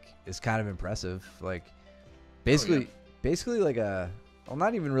mean, like, it's kind of impressive. Like, basically like well,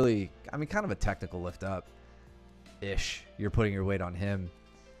 not even really. I mean, kind of a technical lift up ish. You're putting your weight on him.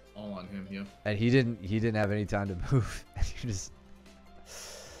 All on him, yeah. And he didn't have any time to move. You just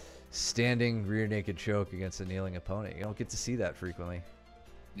standing rear naked choke against a kneeling opponent. You don't get to see that frequently.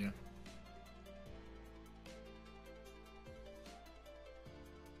 Yeah.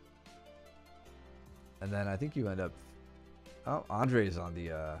 And then I think you end up. Oh, Andre's on the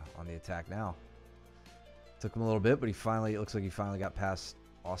attack now. Took him a little bit, but it looks like he finally got past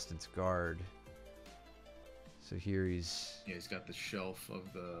Austin's guard. So here he's got the shelf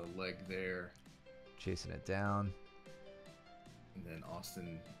of the leg there, chasing it down. and then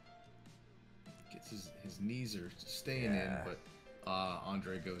Austin gets his knees are staying in, but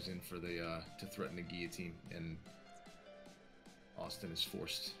Andre goes in for the to threaten the guillotine, and Austin is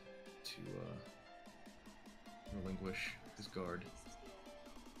forced to relinquish his guard.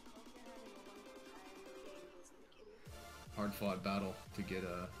 Hard fought battle to get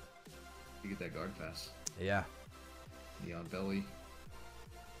that guard pass. Yeah. Knee on belly.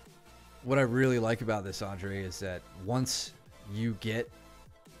 What I really like about this, Andre, is that once you get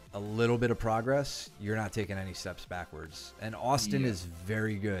a little bit of progress, you're not taking any steps backwards. And Austin is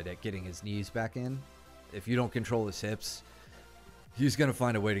very good at getting his knees back in. If you don't control his hips, he's going to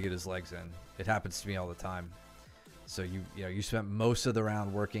find a way to get his legs in. It happens to me all the time. So you spent most of the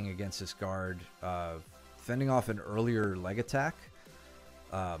round working against this guard, fending off an earlier leg attack.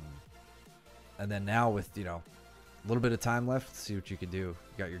 And then now with, a little bit of time left, let's see what you can do. You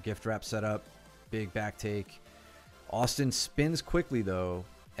got your gift wrap set up, big back take. Austin spins quickly, though,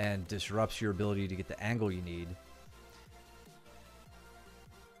 and disrupts your ability to get the angle you need.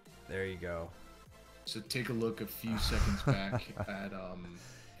 There you go. So take a look a few seconds back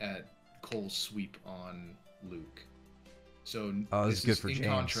at Cole's sweep on Luke. So this is good for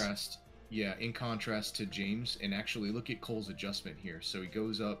James. In contrast to James, and actually look at Cole's adjustment here. So he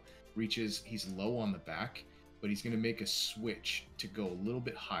goes up, reaches, he's low on the back, but he's going to make a switch to go a little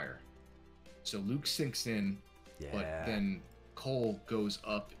bit higher. So Luke sinks in, but then Cole goes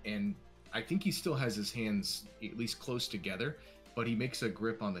up, and I think he still has his hands at least close together, but he makes a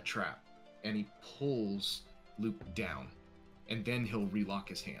grip on the trap, and he pulls Luke down, and then he'll relock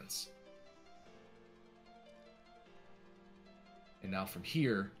his hands. And now from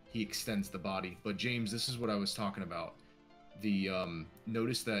here, he extends the body. But James, this is what I was talking about.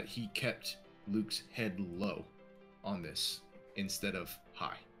 Notice that he kept Luke's head low on this instead of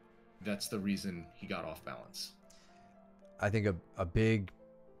high. That's the reason he got off balance. I think a big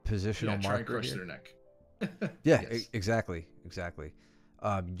positional try and marker crush here. their neck. Yeah, Yes. exactly.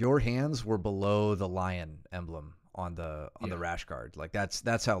 Your hands were below the lion emblem on the rash guard. Like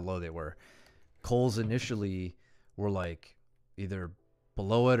that's how low they were. Cole's initially were like either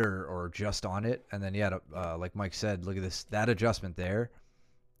below it or just on it, and then like Mike said, look at this, that adjustment there.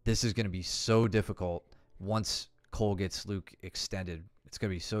 This is going to be so difficult once Cole gets Luke extended. It's going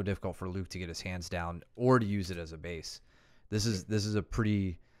to be so difficult for Luke to get his hands down or to use it as a base. This is a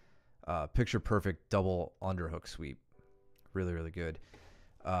pretty picture perfect double underhook sweep. Really, really good.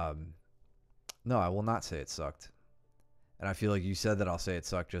 No, I will not say it sucked. And I feel like you said that I'll say it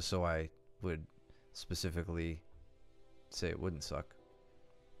sucked just so I would specifically say it wouldn't suck.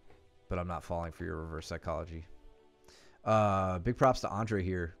 But I'm not falling for your reverse psychology. Big props to Andre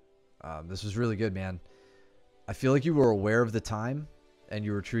here. This was really good, man. I feel like you were aware of the time and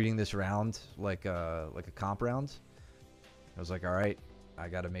you were treating this round like a comp round. I was like, all right, I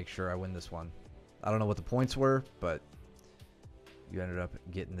got to make sure I win this one. I don't know what the points were, but you ended up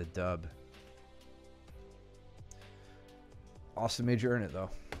getting the dub. Austin made you earn it, though.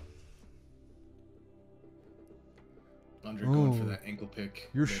 Andre going for that ankle pick.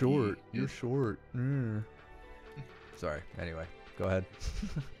 You're short. You're short. Sorry. Anyway, go ahead.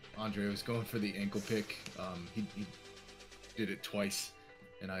 Andre was going for the ankle pick. He did it twice,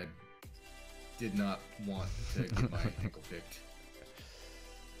 and I did not want to get my ankle picked.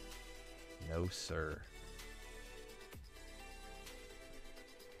 No, sir.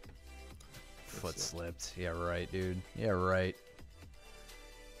 Foot slipped. Yeah, right, dude. Yeah, right.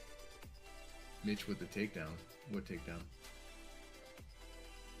 Mitch with the takedown. What takedown?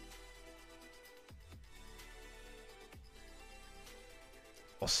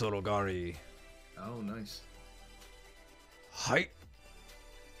 Osorogari. Oh, nice. Height.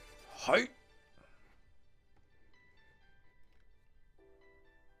 Height.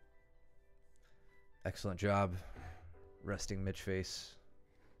 Excellent job resting Mitch face.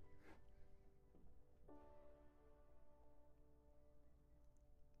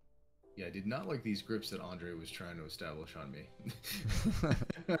 Yeah, I did not like these grips that Andre was trying to establish on me.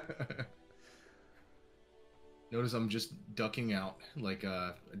 Notice I'm just ducking out, like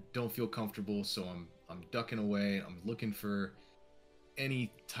I don't feel comfortable, so I'm ducking away. I'm looking for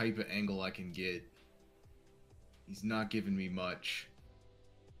any type of angle I can get. He's not giving me much.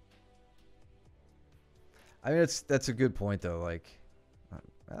 I mean, that's a good point though. Like,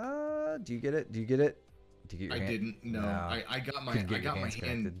 do you get it? Do you get it? Do you get your I hand? didn't. No, I got my hand.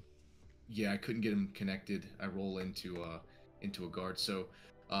 Connected. Yeah, I couldn't get him connected. I roll into a guard. So,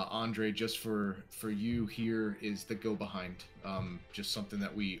 Andre, just for you here is the go behind. Just something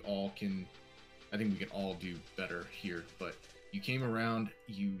that we all can. I think we can all do better here. But you came around.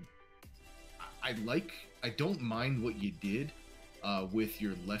 I don't mind what you did with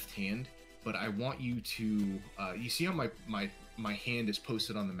your left hand, but I want you to. You see how my hand is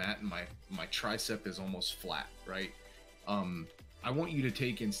posted on the mat and my tricep is almost flat, right? I want you to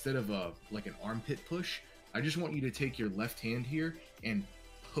take, instead of like an armpit push, I just want you to take your left hand here and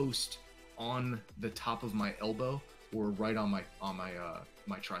post on the top of my elbow or right on my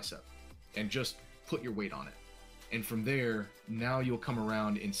tricep, and just put your weight on it. And from there, now you'll come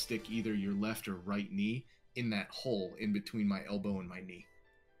around and stick either your left or right knee in that hole in between my elbow and my knee.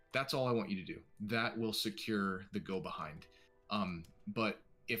 That's all I want you to do. That will secure the go behind. But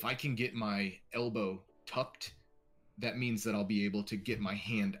if I can get my elbow tucked, that means that I'll be able to get my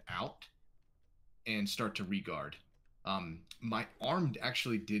hand out and start to regard. My arm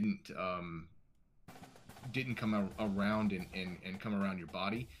actually didn't come around and come around your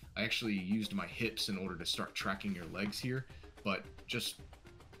body. I actually used my hips in order to start tracking your legs here, but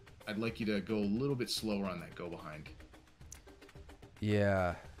I'd like you to go a little bit slower on that go behind.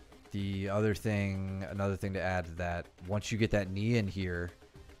 Yeah. Another thing to add to that, once you get that knee in here,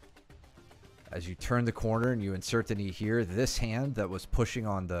 as you turn the corner and you insert the knee here, this hand that was pushing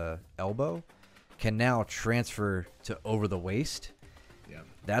on the elbow can now transfer to over the waist. Yeah.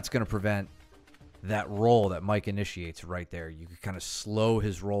 That's going to prevent that roll that Mike initiates right there. You can kind of slow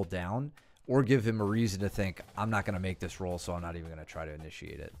his roll down or give him a reason to think, I'm not going to make this roll, so I'm not even going to try to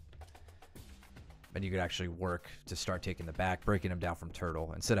initiate it. And you could actually work to start taking the back, breaking him down from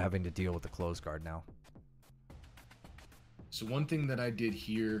turtle, instead of having to deal with the close guard now. So one thing that I did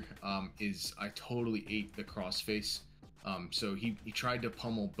here is I totally ate the crossface. So he tried to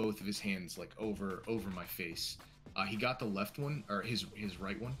pummel both of his hands like over my face. He got the left one, or his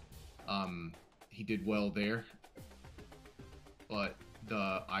right one. He did well there, but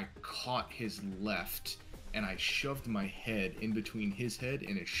I caught his left and I shoved my head in between his head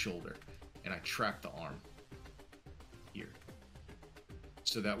and his shoulder, and I trapped the arm here.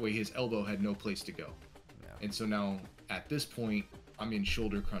 So that way his elbow had no place to go. Yeah. And so now at this point, I'm in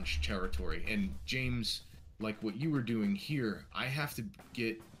shoulder crunch territory. And James, like what you were doing here, I have to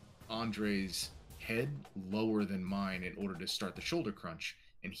get Andre's head lower than mine in order to start the shoulder crunch.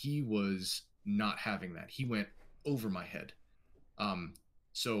 And he was not having that. He went over my head.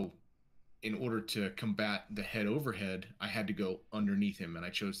 So in order to combat the head overhead, I had to go underneath him, and I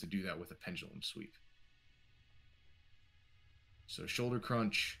chose to do that with a pendulum sweep. So shoulder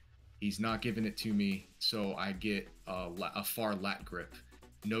crunch, he's not giving it to me, so I get a far lat grip.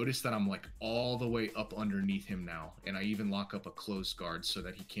 Notice that I'm like all the way up underneath him now, and I even lock up a closed guard so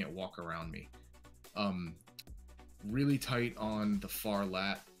that he can't walk around me. Really tight on the far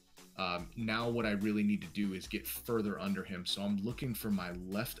lat. Now what I really need to do is get further under him, so I'm looking for my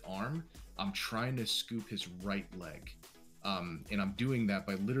left arm. I'm trying to scoop his right leg, and I'm doing that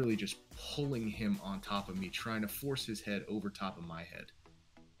by literally just pulling him on top of me, trying to force his head over top of my head.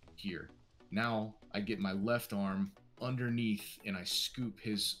 here. Now I get my left arm underneath and I scoop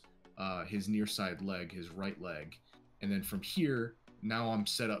his near side leg, his right leg. And then from here, now I'm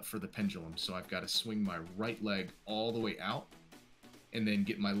set up for the pendulum. So I've got to swing my right leg all the way out and then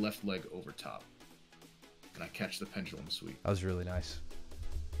get my left leg over top. And I catch the pendulum sweep. That was really nice.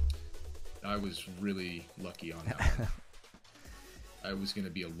 I was really lucky on that one. I was going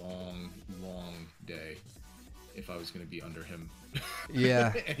to be a long, long day if I was going to be under him.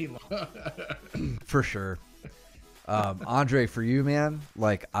 Yeah. For sure. Andre, for you, man,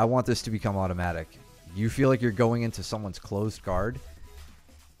 like, I want this to become automatic. You feel like you're going into someone's closed guard.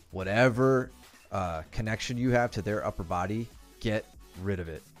 Whatever connection you have to their upper body, get rid of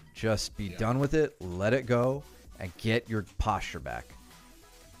it. Just be done with it, let it go, and get your posture back.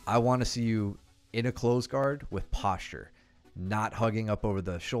 I want to see you in a closed guard with posture, not hugging up over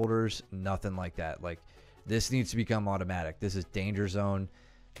the shoulders, nothing like that. Like, this needs to become automatic. This is danger zone.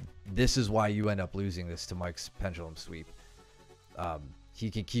 This is why you end up losing this to Mike's pendulum sweep.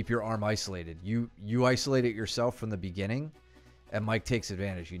 He can keep your arm isolated. You isolate it yourself from the beginning, and Mike takes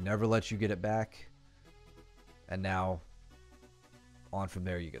advantage. He never lets you get it back, and now on from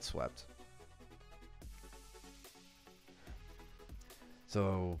there you get swept.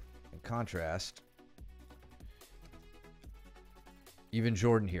 So in contrast, even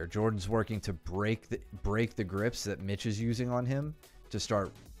Jordan here. Jordan's working to break the grips that Mitch is using on him to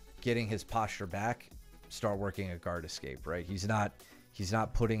start getting his posture back, start working a guard escape, right? He's not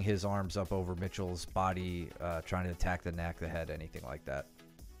putting his arms up over Mitchell's body, trying to attack the neck, the head, anything like that.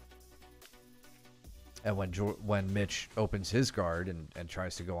 And when Mitch opens his guard and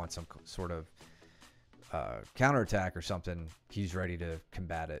tries to go on some sort of counterattack or something, he's ready to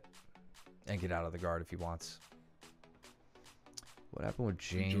combat it and get out of the guard if he wants. What happened with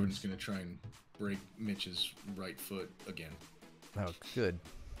James? Jordan's going to try and break Mitch's right foot again. Oh, good.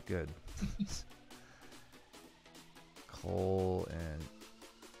 Good. Cole and...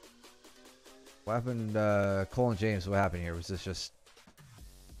 What happened, Cole and James, what happened here? Was this just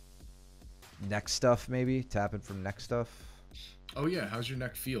neck stuff, maybe? Tapping from neck stuff? Oh, yeah. How's your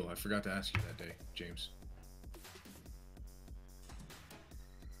neck feel? I forgot to ask you that day, James.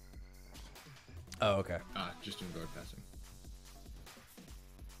 Oh, okay. Just doing guard passing.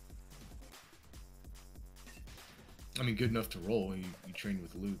 I mean, good enough to roll. You trained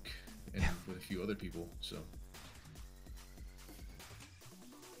with Luke and with a few other people, so...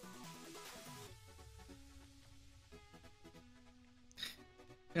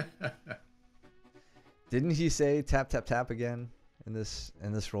 Didn't he say tap tap tap again in this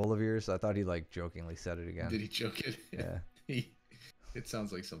roll of yours? I thought he like jokingly said it again. Did he joke it? Yeah. It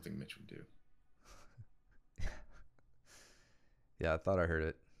sounds like something Mitch would do. Yeah, I thought I heard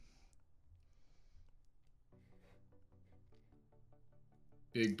it.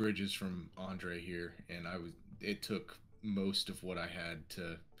 Big bridges from Andre here, and it took most of what I had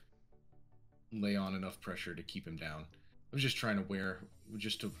to lay on enough pressure to keep him down. I was just trying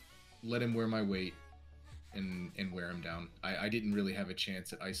to let him wear my weight and wear him down. I didn't really have a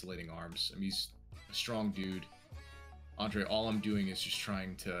chance at isolating arms. I mean, he's a strong dude. Andre, all I'm doing is just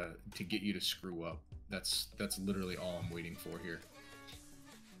trying to get you to screw up. That's literally all I'm waiting for here.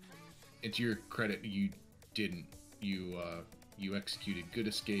 And to your credit, you didn't. You executed good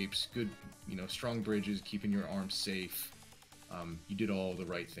escapes, good, strong bridges, keeping your arms safe. You did all the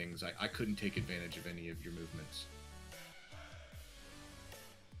right things. I couldn't take advantage of any of your movements.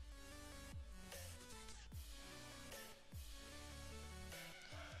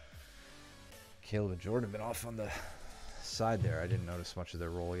 Caleb and Jordan have been off on the side there. I didn't notice much of their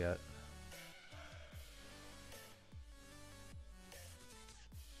role yet.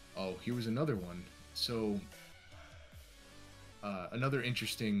 Oh, here was another one. So, another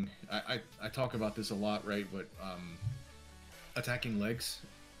interesting... I talk about this a lot, right? But attacking legs.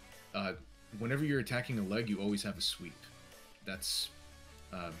 Whenever you're attacking a leg, you always have a sweep. That's...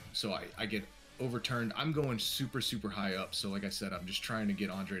 so I get overturned. I'm going super, super high up. So like I said, I'm just trying to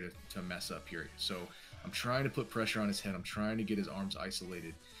get Andre to mess up here. So I'm trying to put pressure on his head. I'm trying to get his arms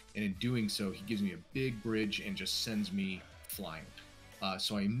isolated. And in doing so, he gives me a big bridge and just sends me flying.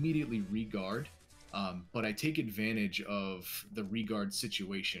 So I immediately re-guard, but I take advantage of the re-guard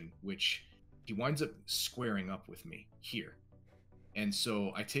situation, which he winds up squaring up with me here. And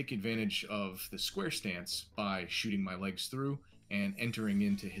so I take advantage of the square stance by shooting my legs through and entering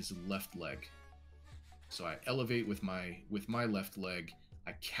into his left leg. So I elevate with my left leg,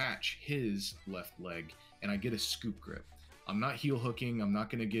 I catch his left leg, and I get a scoop grip. I'm not heel hooking, I'm not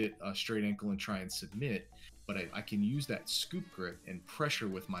going to get a straight ankle and try and submit, but I can use that scoop grip and pressure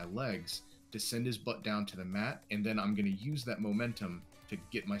with my legs to send his butt down to the mat, and then I'm going to use that momentum to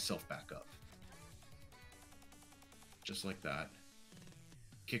get myself back up. Just like that.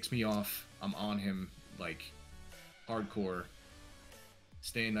 Kicks me off. I'm on him like hardcore,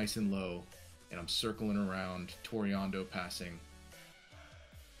 staying nice and low, and I'm circling around, Toreando passing.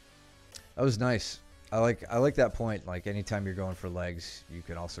 That was nice. I like that point. Like anytime you're going for legs, you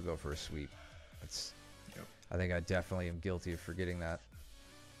can also go for a sweep. That's. Yep. I think I definitely am guilty of forgetting that.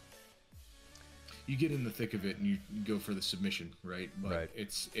 You get in the thick of it and you go for the submission, right? But right.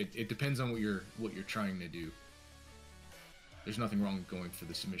 It depends on what you're trying to do. There's nothing wrong with going for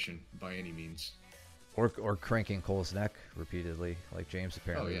the submission by any means. Or cranking Cole's neck repeatedly, like James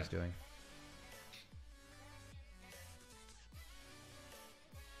apparently is doing.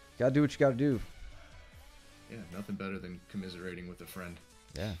 Gotta do what you gotta do. Yeah, nothing better than commiserating with a friend.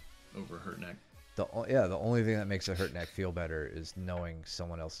 Yeah. Over a hurt neck. The only thing that makes a hurt neck feel better is knowing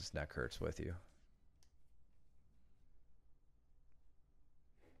someone else's neck hurts with you.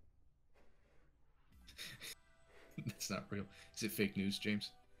 That's not real. Is it fake news,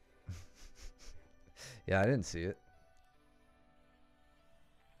 James? Yeah, I didn't see it.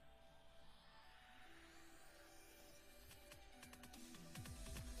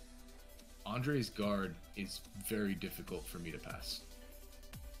 Andre's guard is very difficult for me to pass.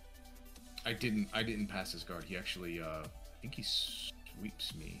 I didn't pass his guard. He actually I think he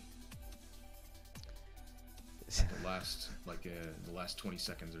sweeps me. The last 20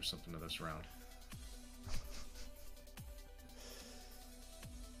 seconds or something of this round.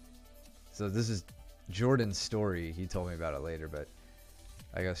 So this is Jordan's story. He told me about it later, but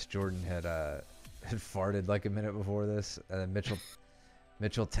I guess Jordan had farted like a minute before this, and then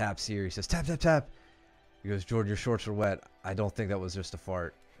Mitchell taps here. He says, "Tap, tap, tap." He goes, "Jordan, your shorts are wet." I don't think that was just a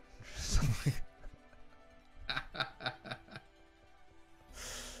fart.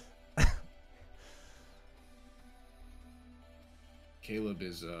 Caleb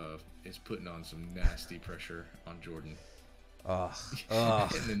is putting on some nasty pressure on Jordan. Ugh.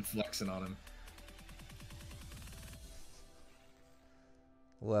 And then flexing on him.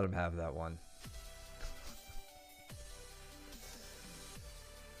 Let him have that one.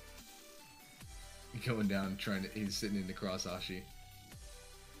 Going down, he's sitting in the cross Ashi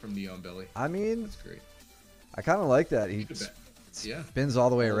from Neon Belly. I mean, that's great. I kind of like that. He spins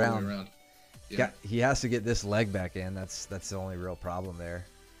all the way around. Yeah. He has to get this leg back in. That's the only real problem there.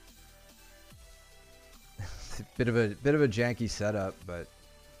 bit of a janky setup, but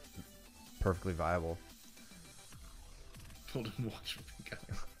perfectly viable. Told him to watch what the guy.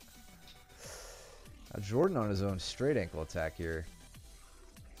 Jordan on his own straight ankle attack here.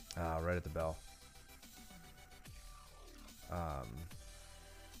 Right at the bell. Let's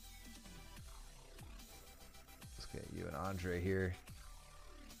get you and Andre here.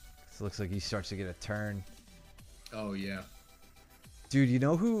 This looks like he starts to get a turn. Oh yeah. Dude, you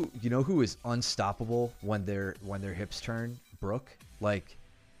know who is unstoppable when their hips turn? Brooke. Like,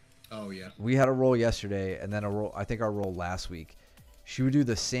 oh yeah. We had a roll yesterday, and then I think our roll last week. She would do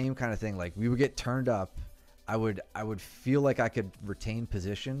the same kind of thing. Like, we would get turned up. I would feel like I could retain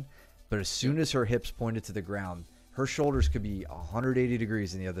position, but as soon as her hips pointed to the ground, her shoulders could be 180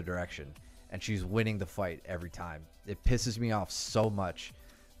 degrees in the other direction, and she's winning the fight every time. It pisses me off so much.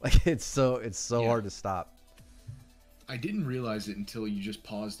 Like, it's so hard to stop. I didn't realize it until you just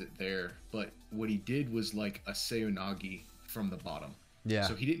paused it there, but what he did was like a Seoinage from the bottom. Yeah.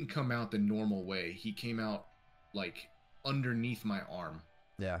 So he didn't come out the normal way. He came out like underneath my arm.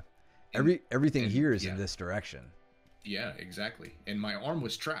 Yeah. Everything here is in this direction. Yeah, exactly. And my arm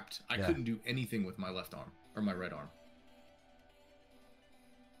was trapped. I couldn't do anything with my left arm or my right arm.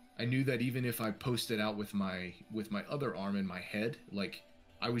 I knew that even if I posted out with my other arm in my head, like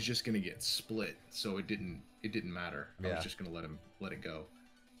I was just gonna get split. So it didn't matter. I was just gonna let it go.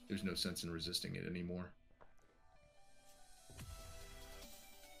 There's no sense in resisting it anymore.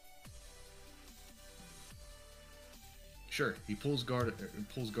 Sure, he pulls guard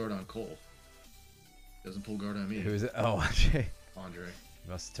on Cole. Doesn't pull guard on me. Who is it? Oh, Andre. Andre.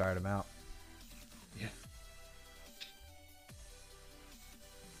 Must have tired him out. Yeah.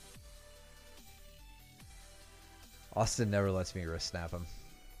 Austin never lets me wrist snap him.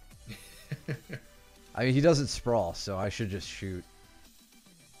 I mean, he doesn't sprawl, so I should just shoot.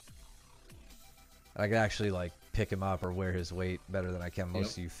 I can actually like pick him up or wear his weight better than I can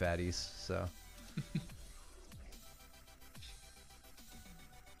most of you fatties. So.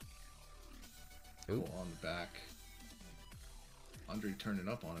 Cool, on the back. Andre turning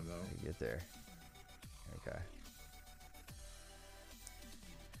up on him though. You get there. Okay.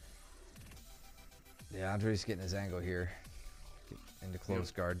 Yeah, Andre's getting his angle here. Get into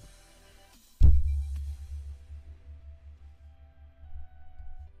close guard.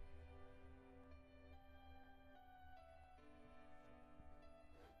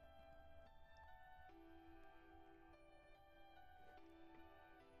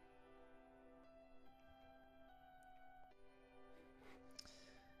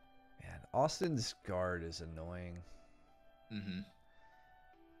 Austin's guard is annoying. Mm-hmm.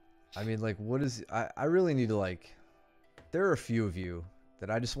 I mean, like, what is... I really need to, like... There are a few of you that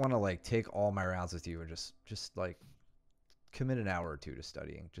I just want to, like, take all my rounds with you and just like, commit an hour or two to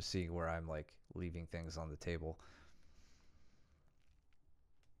studying. Just seeing where I'm, like, leaving things on the table.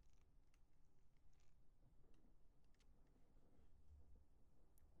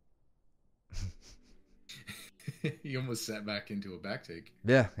 He almost sat back into a back take.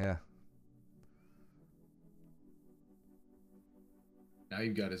 Yeah, yeah. Now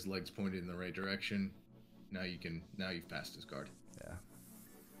you've got his legs pointed in the right direction. Now you've passed his guard. Yeah.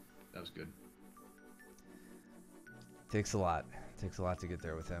 That was good. Takes a lot. Takes a lot to get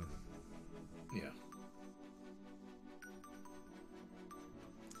there with him. Yeah.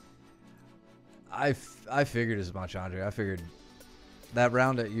 I figured as much, Andre. I figured that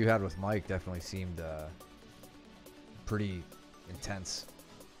round that you had with Mike definitely seemed pretty intense.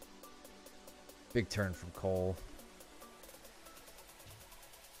 Big turn from Cole.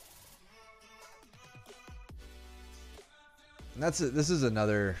 And this is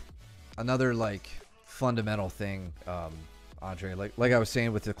another like fundamental thing, Andre. Like I was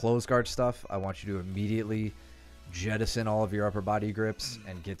saying with the closed guard stuff, I want you to immediately jettison all of your upper body grips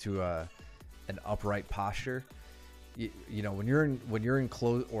and get to an upright posture. You know, when you're in when you're in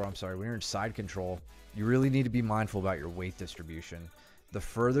side control, you really need to be mindful about your weight distribution. The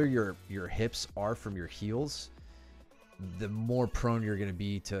further your hips are from your heels, the more prone you're going to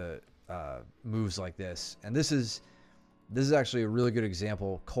be to moves like this. And this is actually a really good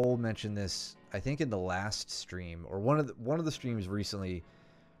example. Cole mentioned this, I think, in the last stream or one of the streams recently,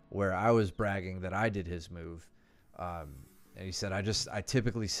 where I was bragging that I did his move. And he said, I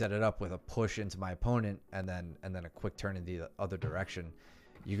typically set it up with a push into my opponent and then a quick turn in the other direction.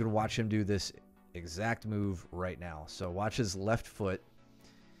 You can watch him do this exact move right now. So watch his left foot.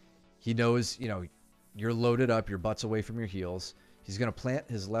 He knows, you know, you're loaded up, your butt's away from your heels. He's going to plant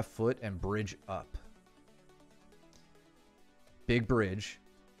his left foot and bridge up. Big bridge.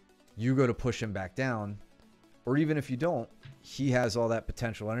 You go to push him back down. Or even if you don't, he has all that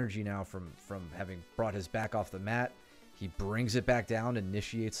potential energy now from having brought his back off the mat. He brings it back down,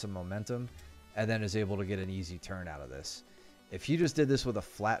 initiates some momentum, and then is able to get an easy turn out of this. If he just did this with a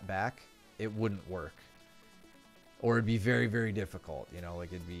flat back, it wouldn't work. Or it'd be very, very difficult. You know,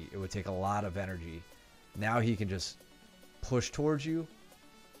 like it would take a lot of energy. Now he can just push towards you,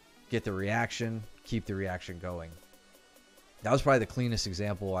 get the reaction, keep the reaction going. That was probably the cleanest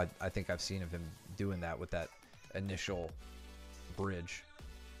example I think I've seen of him doing that with that initial bridge.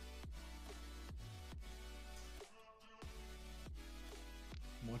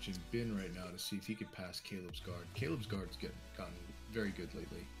 I'm watching Ben right now to see if he could pass Caleb's guard. Caleb's guard's gotten very good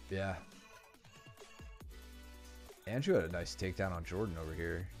lately. Yeah. Andrew had a nice takedown on Jordan over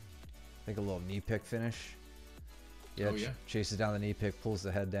here. I think a little knee pick finish. Yeah, oh, yeah. Chases down the knee pick, pulls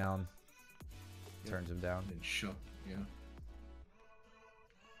the head down, turns him down. And shove, yeah.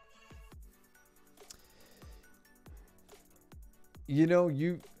 You know,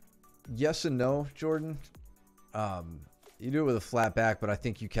 yes and no, Jordan. You do it with a flat back, but I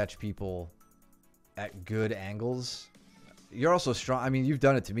think you catch people at good angles. You're also strong. I mean, you've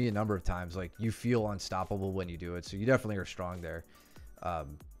done it to me a number of times. Like, you feel unstoppable when you do it, so you definitely are strong there.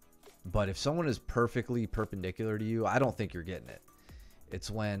 But if someone is perfectly perpendicular to you, I don't think you're getting it.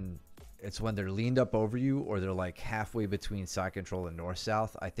 It's when they're leaned up over you, or they're like halfway between side control and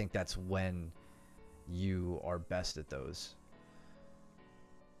north-south. I think that's when you are best at those.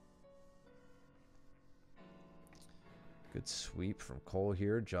 Good sweep from Cole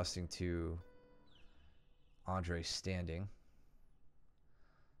here, adjusting to Andre standing.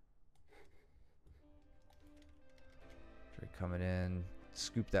 Andre coming in,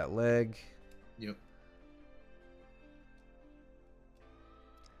 scoop that leg. Yep.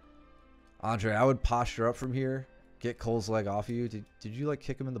 Andre, I would posture up from here, get Cole's leg off of you. Did you like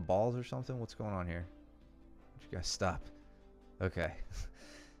kick him in the balls or something? What's going on here? You guys stop. Okay.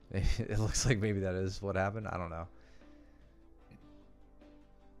 It looks like maybe that is what happened. I don't know.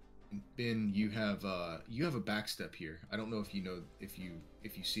 Ben, you have a back step here. I don't know if you know if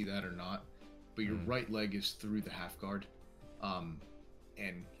you see that or not, but your right leg is through the half guard.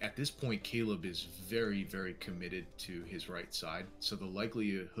 And at this point, Caleb is very, very committed to his right side. So the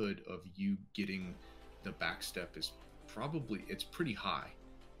likelihood of you getting the back step is it's pretty high,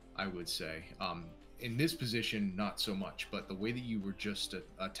 I would say. In this position, not so much, but the way that you were just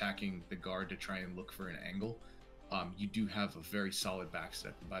attacking the guard to try and look for an angle, you do have a very solid back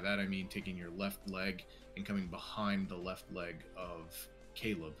step. And by that, I mean taking your left leg and coming behind the left leg of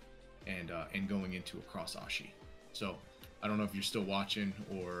Caleb and going into a cross ashi. So I don't know if you're still watching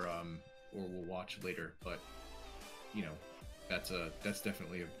or or we'll watch later. But you know, that's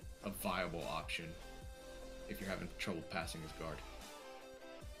definitely a viable option if you're having trouble passing his guard.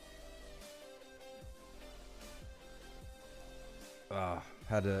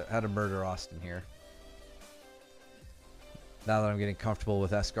 Had to murder Austin here. Now that I'm getting comfortable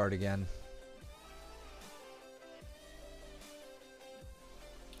with S-guard again.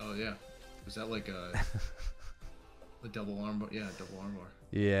 Oh yeah, was that like a double armbar? Yeah, double armbar.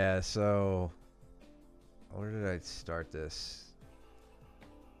 Yeah. So where did I start this?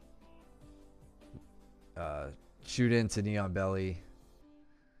 Shoot into Neon Belly.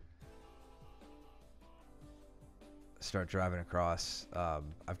 Start driving across.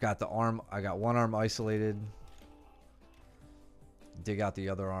 I've got the arm. I got one arm isolated. Dig out the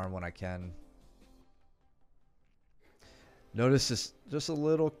other arm when I can. Notice this, just a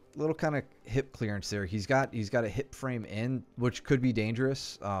little kind of hip clearance there. He's got a hip frame in, which could be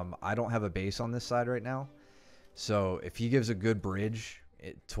dangerous. I don't have a base on this side right now, so if he gives a good bridge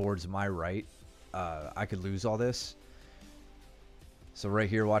towards my right, I could lose all this. So right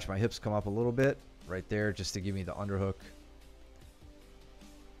here, watch my hips come up a little bit. Right there, just to give me the underhook.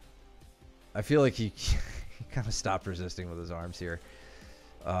 I feel like he kind of stopped resisting with his arms here.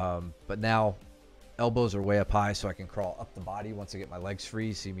 But now, elbows are way up high, so I can crawl up the body once I get my legs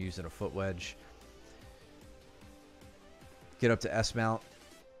free. See me using a foot wedge. Get up to S-mount.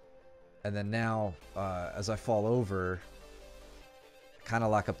 And then now, as I fall over, kind of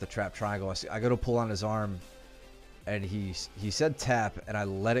lock up the trap triangle. I go to pull on his arm. And he said tap, and I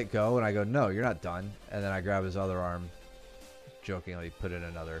let it go, and I go, no, you're not done. And then I grab his other arm, jokingly put in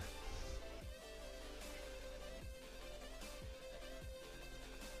another.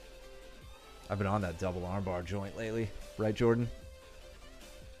 I've been on that double armbar joint lately. Right, Jordan?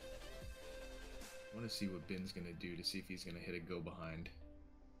 I want to see what Ben's going to do to see if he's going to hit a go behind.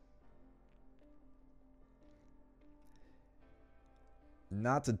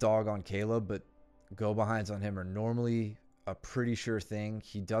 Not to dog on Caleb, but go behinds on him are normally a pretty sure thing.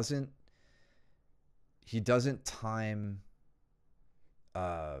 He doesn't time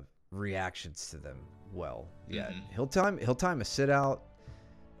reactions to them well yet. Mm-hmm. He'll time a sit out.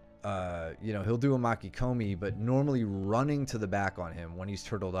 He'll do a Makikomi, but normally running to the back on him when he's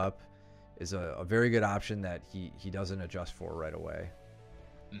turtled up is a very good option that he doesn't adjust for right away.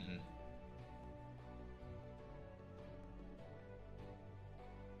 Mm-hmm.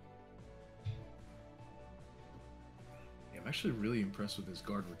 I'm actually really impressed with his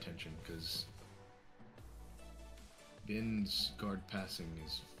guard retention because Ben's guard passing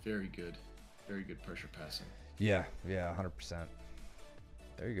is very good pressure passing. Yeah, 100%.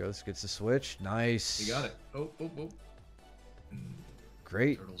 There he goes, gets the switch. Nice. He got it. Oh.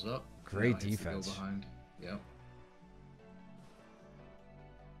 Great. Turtles up. Great defense. Go behind. Yep.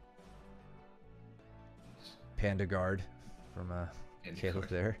 Panda guard from Caleb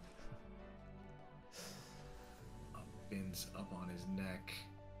there. Ben's up on his neck.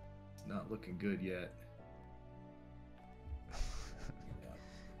 It's not looking good yet.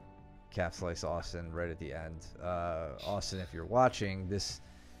 Calf slice Austin right at the end. Austin, if you're watching, this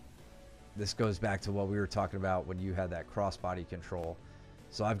goes back to what we were talking about when you had that crossbody control.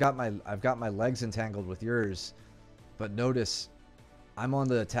 So I've got my legs entangled with yours, but notice I'm on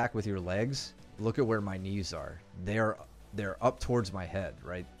the attack with your legs. Look at where my knees are. They're up towards my head,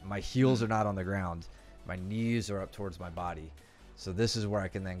 right? My heels are not on the ground. My knees are up towards my body. So this is where I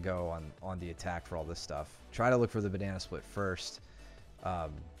can then go on the attack for all this stuff. Try to look for the banana split first.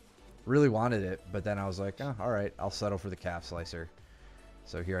 Really wanted it, but then I was like, oh, all right, I'll settle for the calf slicer.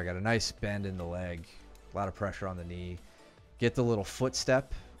 So here I got a nice bend in the leg, a lot of pressure on the knee. Get the little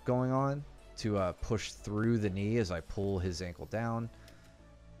footstep going on to push through the knee as I pull his ankle down.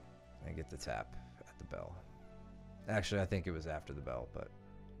 And get the tap at the bell. Actually, I think it was after the bell, but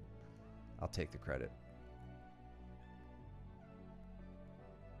I'll take the credit.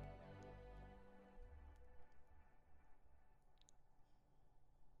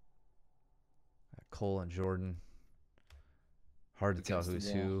 Cole and Jordan. Hard to tell who's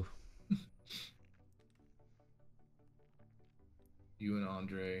who. You and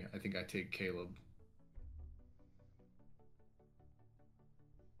Andre. I think I take Caleb.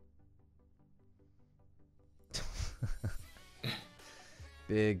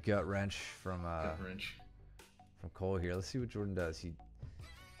 Big gut wrench from from Cole here. Let's see what Jordan does. He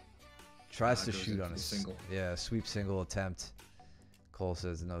tries to shoot on a single. Yeah, sweep single attempt. Cole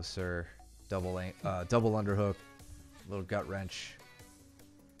says no, sir. Double underhook, little gut wrench.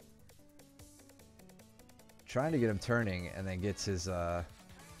 Trying to get him turning, and then gets his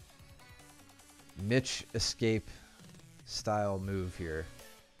Mitch escape style move here.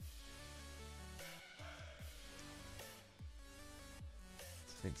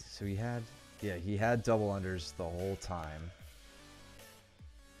 So he had, yeah, he had double unders the whole time.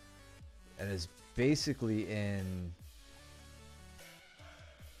 And is basically in,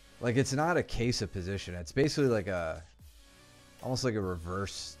 like, it's not a case of position. It's basically like a, almost like a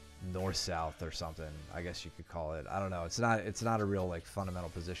reverse north-south or something, I guess you could call it. I don't know. It's not a real, like, fundamental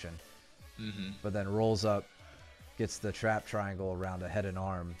position. But then rolls up, gets the trap triangle around a head and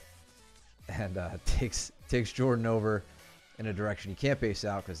arm, and takes Jordan over in a direction he can't base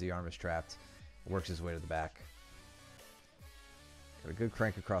out because the arm is trapped. Works his way to the back. Got a good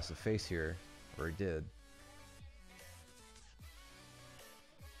crank across the face here, or he did.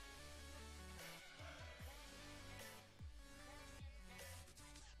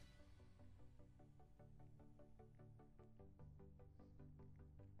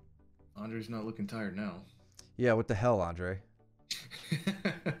 Andre's not looking tired now. Yeah, what the hell, Andre?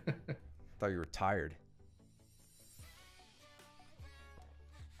 Thought you were tired.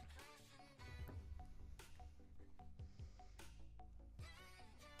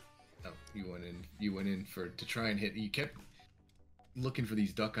 Oh, you went in to try and hit. You kept looking for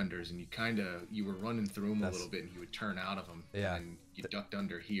these duck unders, and you were running through them a little bit, and you would turn out of them. Yeah. And you ducked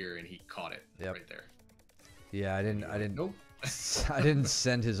under here, and he caught it right there. Yeah, I didn't. Nope. I didn't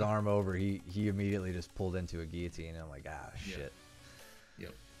send his arm over. He immediately just pulled into a guillotine, and I'm like, ah, shit.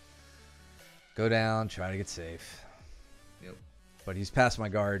 Yep. Go down, try to get safe. Yep. But he's past my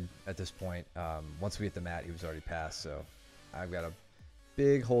guard at this point. Once we hit the mat, he was already past, so I've got a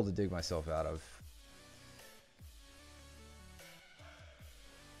big hole to dig myself out of.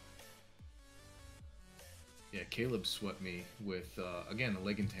 Yeah, Caleb swept me with, again, a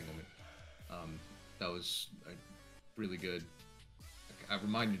leg entanglement. That was really good. I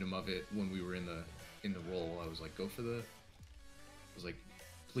reminded him of it when we were in the roll. I was like,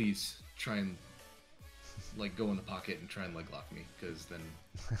 please try and like go in the pocket and try and leg lock me, because then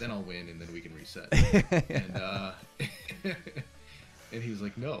I'll win and then we can reset. And he was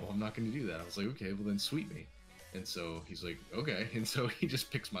like, no, I'm not going to do that. I was like, okay, well then sweep me. And so he's like, okay. And so he just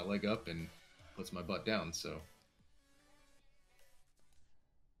picks my leg up and puts my butt down. So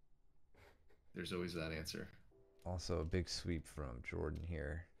there's always that answer. Also a big sweep from Jordan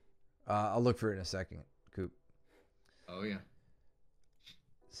here. I'll look for it in a second, Coop. Oh, yeah.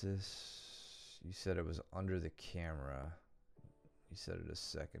 Is this... You said it was under the camera. You said it a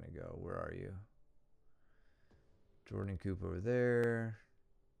second ago. Where are you? Jordan and Coop over there.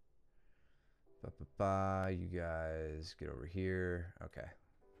 You guys get over here. Okay.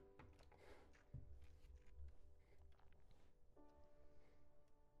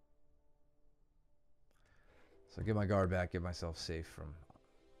 So get my guard back, get myself safe from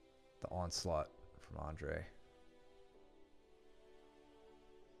the onslaught from Andre.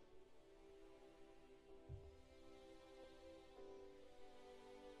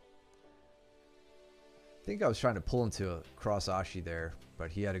 I think I was trying to pull into a cross Ashi there,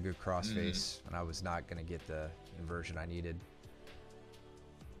 but he had a good cross face, and I was not going to get the inversion I needed.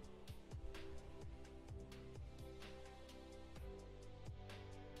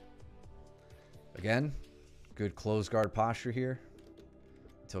 Again, good close guard posture here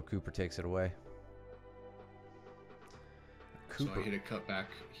until Cooper takes it away. Cooper. So I hit a cut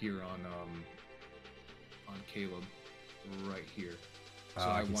back here on Caleb right here. So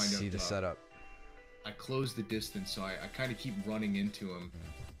I can see the setup. I close the distance, so I kind of keep running into him,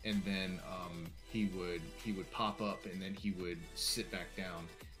 and then he would pop up, and then he would sit back down.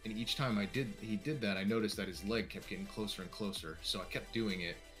 And each time he did that, I noticed that his leg kept getting closer and closer. So I kept doing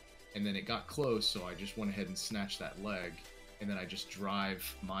it, and then it got close, so I just went ahead and snatched that leg, and then I just drive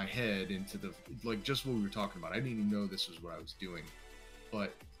my head into the, like, just what we were talking about. I didn't even know this was what I was doing,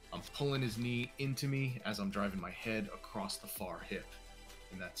 but I'm pulling his knee into me as I'm driving my head across the far hip.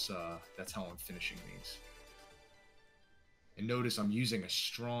 And that's how I'm finishing these. And notice I'm using a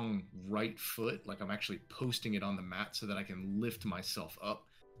strong right foot, like I'm actually posting it on the mat so that I can lift myself up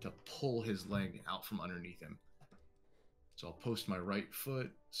to pull his leg out from underneath him. So I'll post my right foot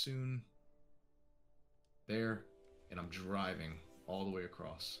soon. There, and I'm driving all the way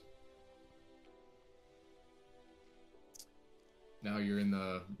across. Now you're in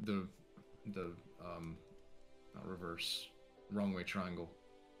the not reverse, wrong way triangle.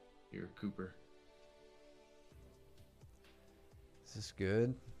 Here, Cooper. Is this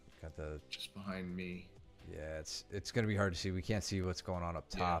good? Got the just behind me. Yeah, it's gonna be hard to see. We can't see what's going on up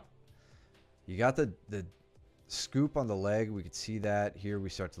top. Yeah. You got the scoop on the leg. We could see that. Here we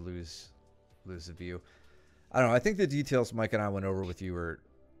start to lose the view. I don't know. I think the details Mike and I went over with you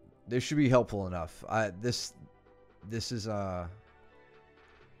they should be helpful enough. This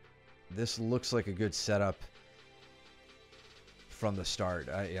looks like a good setup from the start.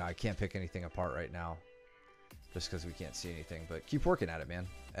 I can't pick anything apart right now just because we can't see anything. But keep working at it, man.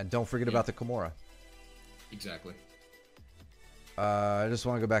 And don't forget about the Kimura. Exactly. I just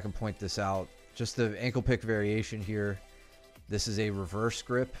want to go back and point this out. Just the ankle pick variation here. This is a reverse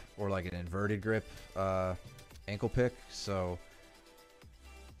grip or like an inverted grip ankle pick. So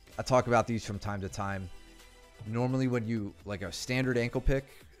I talk about these from time to time. Normally when you, like a standard ankle pick,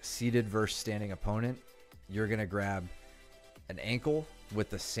 seated versus standing opponent, you're going to grab an ankle with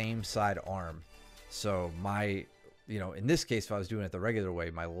the same side arm. So my, in this case, if I was doing it the regular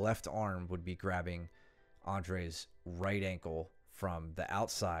way, my left arm would be grabbing Andre's right ankle from the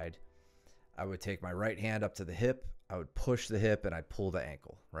outside. I would take my right hand up to the hip. I would push the hip and I'd pull the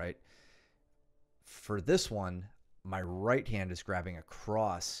ankle, right? For this one, my right hand is grabbing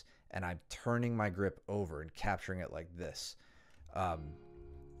across and I'm turning my grip over and capturing it like this.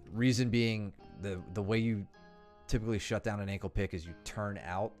 Reason being, the way you typically shut down an ankle pick is you turn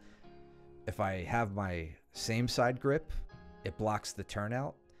out. If I have my same side grip, it blocks the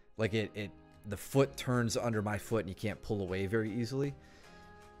turnout. Like the foot turns under my foot and you can't pull away very easily.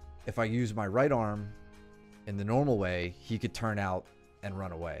 If I use my right arm in the normal way, he could turn out and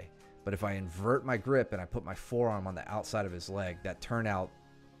run away. But if I invert my grip and I put my forearm on the outside of his leg, that turnout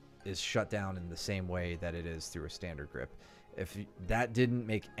is shut down in the same way that it is through a standard grip. If that didn't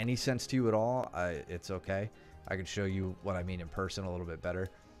make any sense to you at all, it's okay. I can show you what I mean in person a little bit better.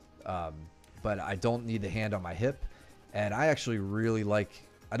 But I don't need the hand on my hip. And I actually really like,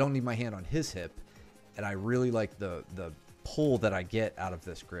 I don't need my hand on his hip. And I really like the pull that I get out of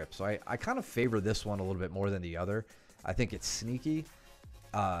this grip. So I kind of favor this one a little bit more than the other. I think it's sneaky.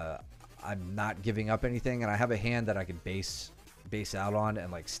 I'm not giving up anything. And I have a hand that I can base out on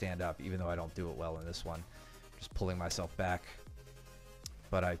and like stand up, even though I don't do it well in this one. Just pulling myself back.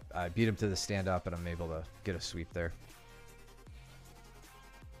 But I beat him to the stand up and I'm able to get a sweep there.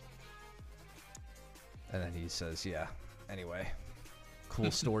 And then he says, yeah, anyway,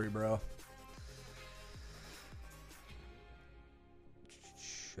 cool story, bro.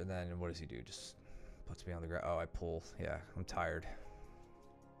 And then what does he do? Just puts me on the ground. Oh, I pull. Yeah, I'm tired.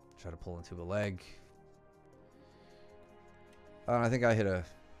 Try to pull into the leg. I think I hit a...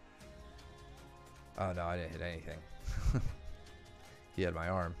 Oh, no, I didn't hit anything. He had my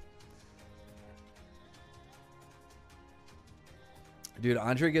arm. Dude,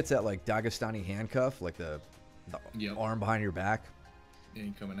 Andre gets that, like, Dagestani handcuff, like the arm behind your back.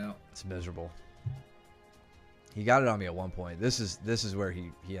 Ain't coming out. It's miserable. He got it on me at one point. This is where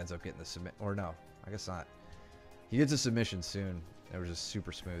he ends up getting the submit. Or no, I guess not. He gets a submission soon. It was just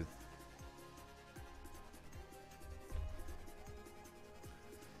super smooth.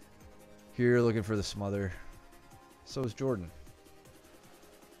 Here, looking for the smother. So is Jordan.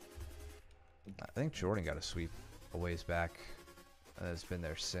 I think Jordan got a sweep a ways back. And it's been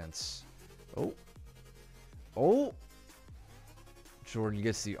there since. Oh! Jordan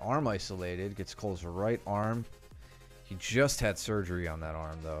gets the arm isolated. Gets Cole's right arm. He just had surgery on that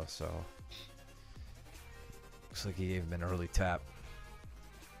arm, though, so... Looks like he gave him an early tap.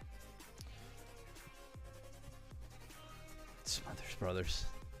 Smothers Brothers.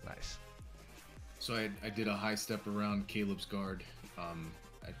 Nice. So I did a high step around Caleb's guard. I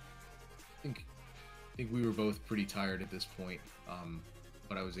think we were both pretty tired at this point,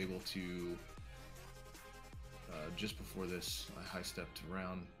 but I was able to, just before this, I high stepped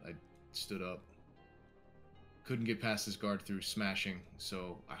around. I stood up. Couldn't get past his guard through smashing,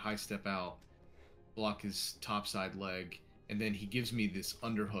 so I high step out, block his top side leg, and then he gives me this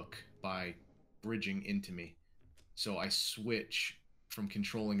underhook by bridging into me. So I switch from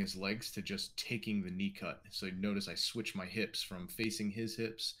controlling his legs to just taking the knee cut. So you notice I switch my hips from facing his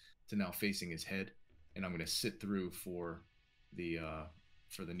hips to now facing his head, and I'm going to sit through for the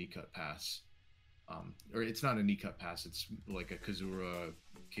knee cut pass. Or it's not a knee cut pass, it's like a Kazura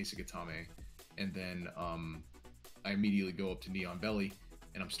Keisugatame. And then I immediately go up to knee on belly,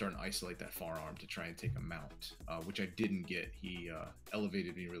 and I'm starting to isolate that forearm to try and take a mount, which I didn't get. He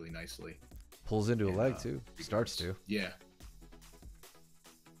elevated me really nicely. Pulls into a leg, too. Starts to. Yeah.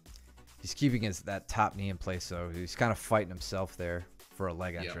 He's keeping that top knee in place, so he's kind of fighting himself there for a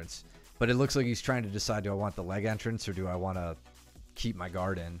leg entrance. But it looks like he's trying to decide, do I want the leg entrance or do I want to keep my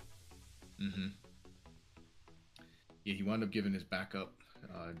guard in? Mm-hmm. Yeah, he wound up giving his back up.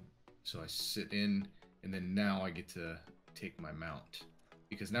 So I sit in, and then now I get to take my mount.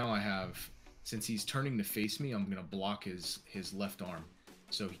 Because now I have, since he's turning to face me, I'm going to block his left arm.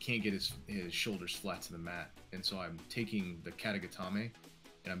 So he can't get his shoulders flat to the mat. And so I'm taking the Katagatame,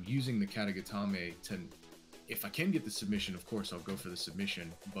 and I'm using the Katagatame to, if I can get the submission, of course I'll go for the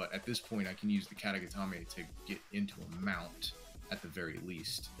submission. But at this point, I can use the Katagatame to get into a mount at the very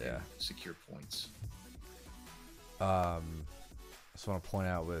least, Yeah. and secure points. I just want to point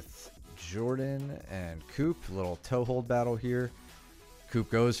out with Jordan and Coop, little toe hold battle here. Coop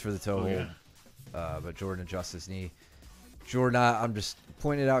goes for the toe hold, but Jordan adjusts his knee. Jordan, I'm just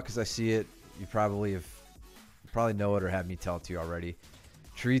pointing it out because I see it. You probably know it or have me tell it to you already.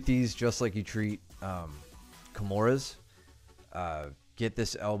 Treat these just like you treat Kimuras. Get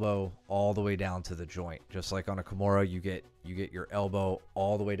this elbow all the way down to the joint, just like on a Kimura. You get your elbow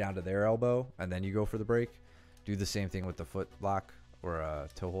all the way down to their elbow, and then you go for the break. Do the same thing with the foot lock or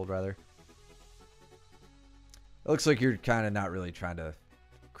toe hold rather. It looks like you're kind of not really trying to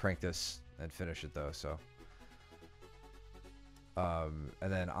crank this and finish it though. So, and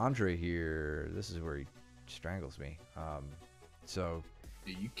then Andre here, this is where he strangles me. So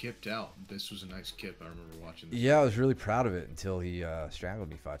Yeah, you kipped out. This was a nice kip. I remember watching this. yeah, I was really proud of it until he strangled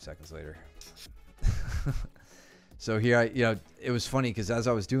me 5 seconds later. So here, it was funny because as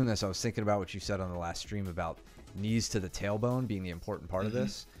I was doing this, I was thinking about what you said on the last stream about knees to the tailbone being the important part of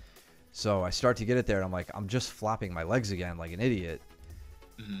this. So I start to get it there, and I'm like, I'm just flopping my legs again like an idiot.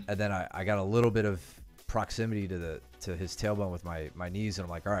 And then I got a little bit of proximity to his tailbone with my knees, and I'm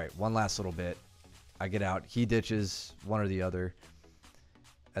like, all right, one last little bit. I get out. He ditches one or the other.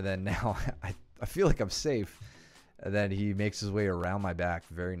 And then now I feel like I'm safe. And then he makes his way around my back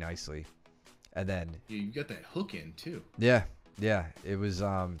very nicely. And then Yeah, you got that hook in too. yeah, it was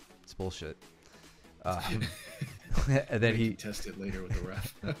it's bullshit. And then he test it later with the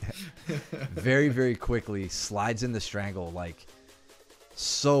ref. very, very quickly slides in the strangle like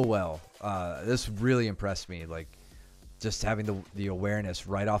so well. This really impressed me. Like just having the awareness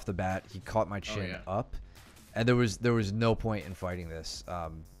right off the bat. He caught my chin up, and there was no point in fighting this.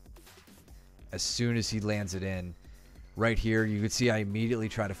 As soon as he lands it in, right here, you could see I immediately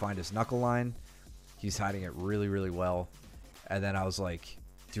try to find his knuckle line. He's hiding it really, really well. And then I was like,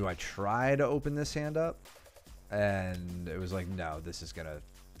 do I try to open this hand up? And it was like, no,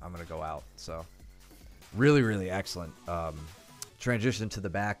 I'm gonna go out. So really, really excellent. Transition to the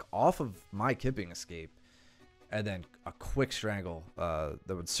back off of my kipping escape, and then a quick strangle that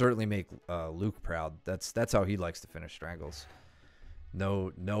would certainly make Luke proud. That's how he likes to finish strangles.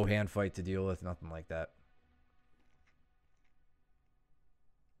 No hand fight to deal with, nothing like that.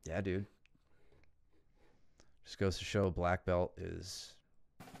 Yeah, dude. Just goes to show black belt is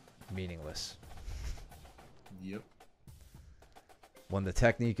meaningless. Yep. When the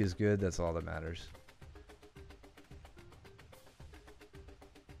technique is good, that's all that matters.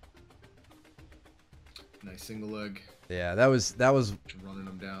 Nice single leg. Yeah, that was Running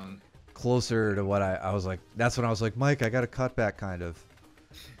them down. closer to what I was like. That's when I was like, Mike, I got a cutback kind of.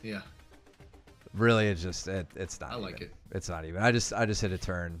 Yeah. Really, it's just it's not. I like even. it. It's not even. I just hit a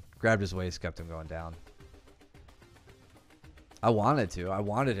turn, grabbed his waist, kept him going down. I wanted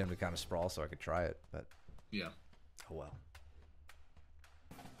him to kind of sprawl so I could try it, but Yeah. oh well.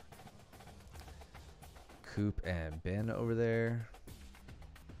 Coop and Ben over there.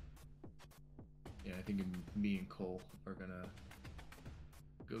 Yeah, I think me and Cole are gonna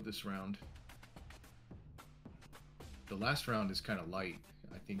go this round. The last round is kind of light.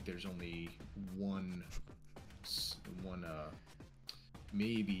 I think there's only one,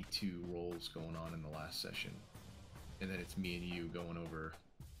 maybe 2 rolls going on in the last session, and then it's me and you going over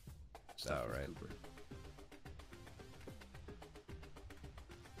stuff with right. Cooper.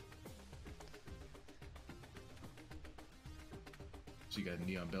 So you got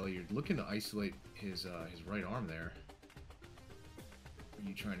knee on belly. You're looking to isolate his right arm there. Are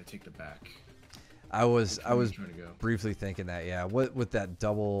you trying to take the back? I was trying to go. briefly thinking that, yeah. What with that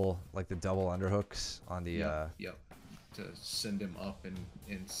double, like the double underhooks on the Yep. To send him up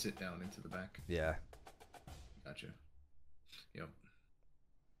and sit down into the back. yeah. Gotcha. Yep.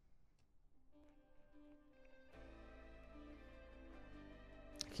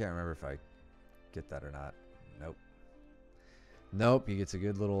 I can't remember if I get that or not. Nope, he gets a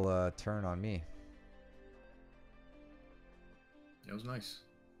good little turn on me. That was nice.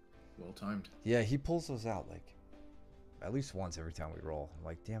 Well timed. Yeah, he pulls those out like at least once every time we roll. I'm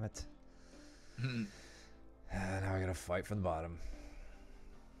like, damn it. Now I gotta fight from the bottom.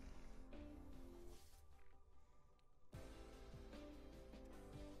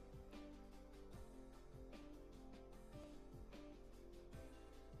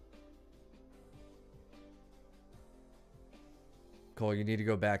 Cole, you need to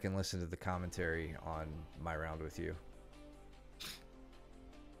go back and listen to the commentary on my round with you.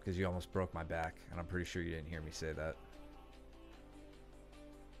 Because you almost broke my back, and I'm pretty sure you didn't hear me say that.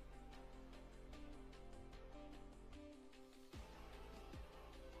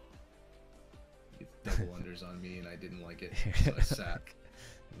 double unders on me, and I didn't like it, so I sat.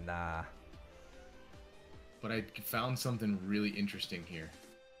 Nah. But I found something really interesting here.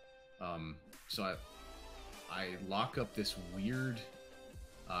 So I lock up this weird.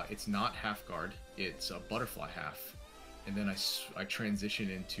 It's not half guard. It's a butterfly half, and then I transition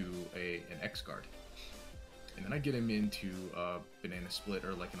into an X guard, and then I get him into a banana split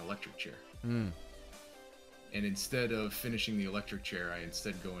or like an electric chair. Mm. And instead of finishing the electric chair, I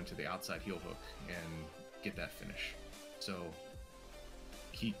instead go into the outside heel hook and get that finish. So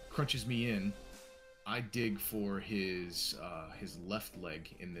he crunches me in. I dig for his left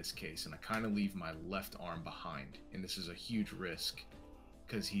leg in this case, and I kind of leave my left arm behind. And this is a huge risk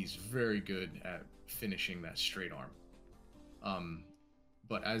because he's very good at finishing that straight arm.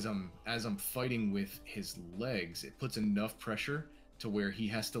 But as I'm fighting with his legs, it puts enough pressure to where he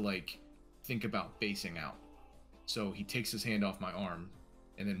has to like think about basing out. So he takes his hand off my arm,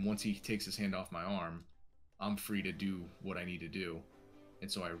 and then once he takes his hand off my arm, I'm free to do what I need to do. And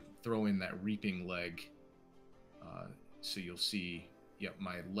so I throw in that reaping leg. So you'll see, yep,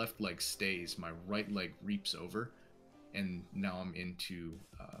 my left leg stays, my right leg reaps over, and now I'm into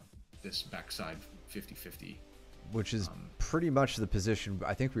this backside 50-50. Which is pretty much the position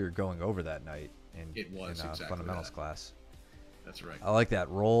I think we were going over that night in exactly fundamentals that. class. That's right. I like that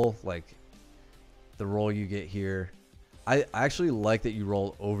roll, like the roll you get here. I actually like that you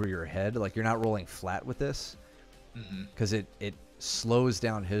roll over your head, like you're not rolling flat with this, because it slows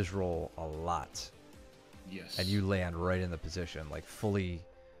down his roll a lot. Yes. And you land right in the position, like fully,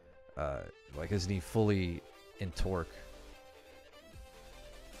 like his knee fully in torque.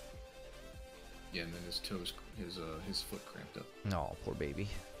 Yeah, and then his toes, his foot cramped up. No, poor baby.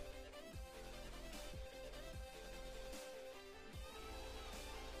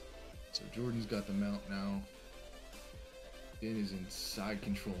 So Jordan's got the mount now. Ben is in side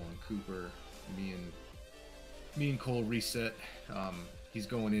control on Cooper. Me and Cole reset. He's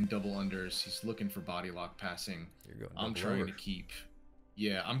going in double unders. He's looking for body lock passing. You're going I'm trying to keep.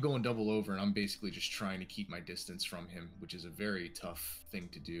 Yeah, I'm going double over, and I'm basically just trying to keep my distance from him, which is a very tough thing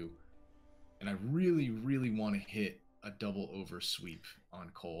to do. And I really, really want to hit a double over sweep on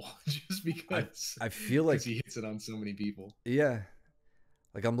Cole, just because I feel like he hits it on so many people. Yeah,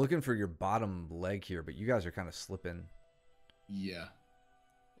 like I'm looking for your bottom leg here, but you guys are kind of slipping. Yeah.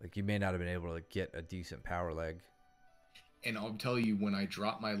 Like you may not have been able to get a decent power leg. And I'll tell you, when I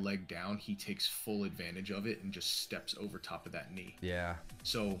drop my leg down, he takes full advantage of it and just steps over top of that knee. Yeah.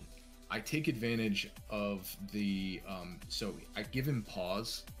 So I take advantage of the, so I give him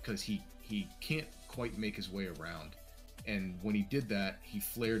pause because he can't quite make his way around. And when he did that, he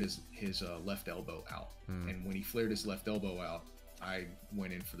flared his left elbow out. And when he flared his left elbow out, I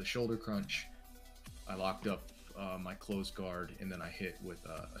went in for the shoulder crunch. I locked up my closed guard, and then I hit with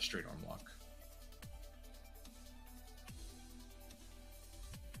a straight arm lock.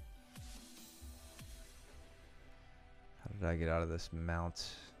 How did I get out of this mount?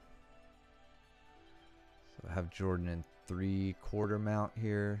 So I have Jordan in 3/4 mount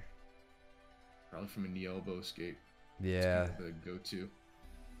here. Probably from a knee elbow escape. Yeah. It's kind of the go-to.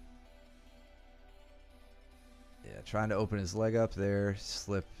 Yeah, trying to open his leg up there,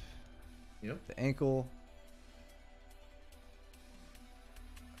 slip the ankle.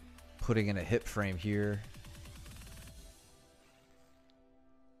 Putting in a hip frame here.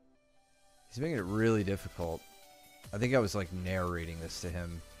 He's making it really difficult. I think I was like narrating this to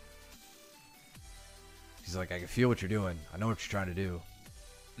him. He's like, I can feel what you're doing. I know what you're trying to do.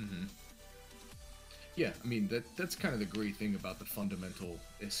 Yeah, I mean, that's kind of the great thing about the fundamental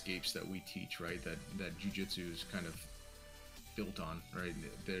escapes that we teach, right? That jiu-jitsu is kind of built on, right?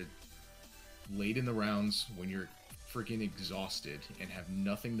 They're late in the rounds when you're freaking exhausted and have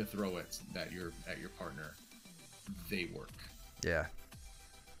nothing to throw at your partner. They work. Yeah.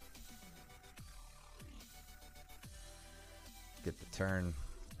 Get the turn.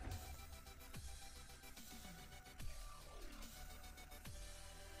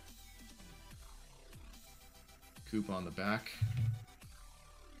 Coop on the back.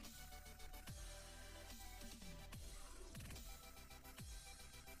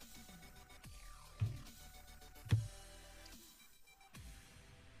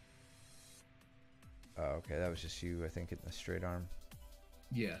 Oh, okay, that was just you, I think, in the straight arm.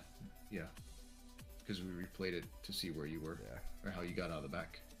 Yeah. Because we replayed it to see where you were, or how you got out of the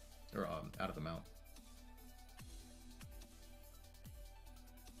back, or out of the mount.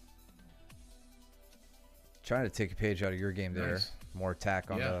 Trying to take a page out of your game there. Nice. More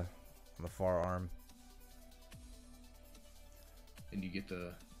attack on the far arm. And you get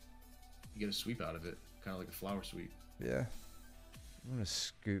a sweep out of it, kind of like a flower sweep. Yeah. I'm gonna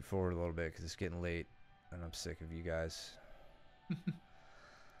scoot forward a little bit because it's getting late, and I'm sick of you guys.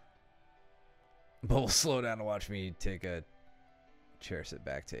 But we'll slow down to watch me take a chair sit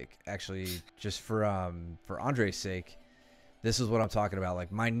back take. Actually, just for Andre's sake, this is what I'm talking about.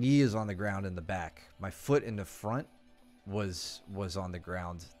 Like, my knee is on the ground in the back. My foot in the front was on the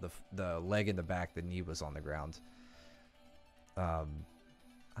ground. The leg in the back, the knee was on the ground. I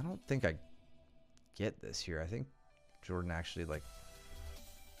don't think I get this here. I think Jordan actually like.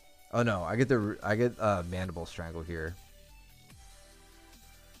 Oh no, I get mandible strangle here.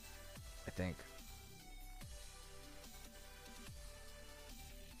 I think.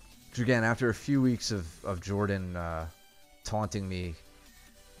 Again, after a few weeks of Jordan taunting me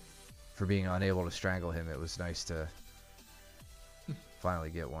for being unable to strangle him, it was nice to finally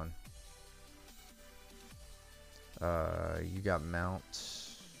get one. You got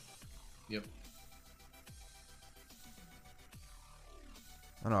mount. Yep.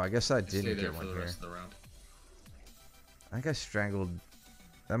 Oh no, I guess I Stay didn't there get for one the here. rest of the round. I think I strangled.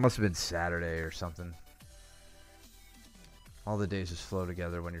 That must have been Saturday or something. All the days just flow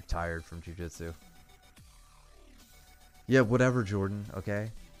together when you're tired from jiu-jitsu. Yeah, whatever, Jordan, okay?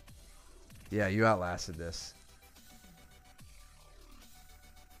 Yeah, you outlasted this.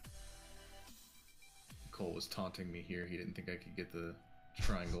 Cole was taunting me here. He didn't think I could get the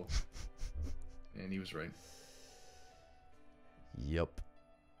triangle. And he was right. Yep.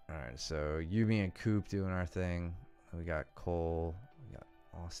 Alright, so you, me, and Coop doing our thing. We got Cole, we got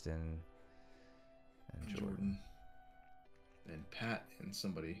Austin, and Jordan. And Pat and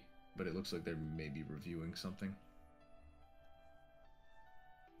somebody, but it looks like they're maybe reviewing something.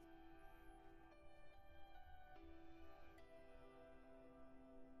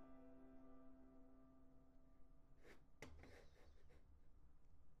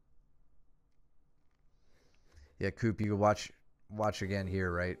 Yeah, Coop, you can watch again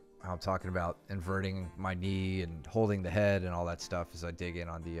here, right? How I'm talking about inverting my knee and holding the head and all that stuff as I dig in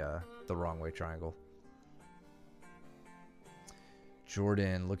on the wrong way triangle.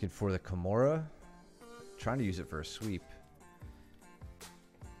 Jordan looking for the Kimura. Trying to use it for a sweep.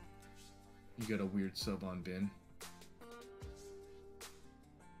 You got a weird sub on Ben.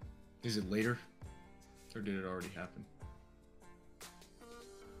 Is it later? Or did it already happen?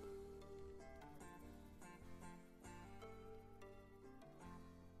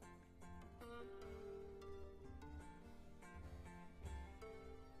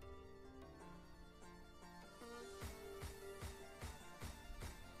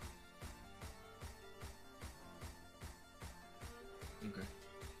 Okay.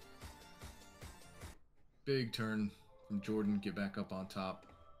 Big turn from Jordan. Get back up on top.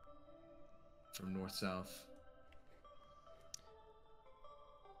 From north-south.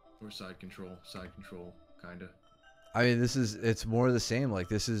 Or side control, kinda. I mean, it's more of the same. Like,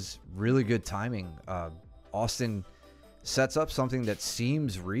 this is really good timing. Austin sets up something that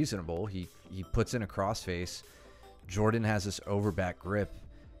seems reasonable. He puts in a crossface. Jordan has this overback grip,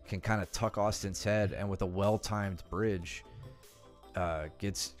 can kind of tuck Austin's head, and with a well-timed bridge,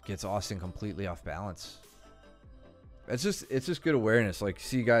 gets Austin completely off balance. It's just good awareness. Like,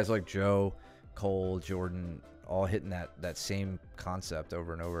 see guys like Joe, Cole, Jordan, all hitting that same concept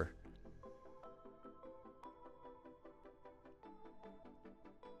over and over.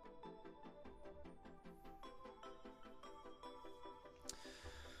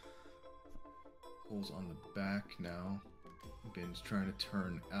 Cole's on the back now. Ben's trying to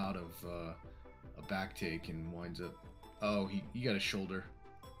turn out of a back take and winds up. Oh, he got a shoulder.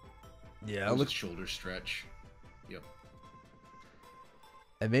 Yeah, That was a shoulder stretch. Yep.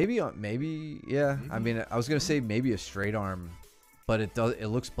 And maybe, yeah. Maybe. I mean, I was gonna say maybe a straight arm, but it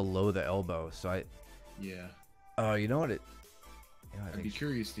looks below the elbow. So Yeah. Oh, you know what it. I'd be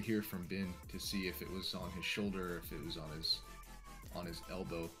curious to hear from Ben to see if it was on his shoulder or if it was on his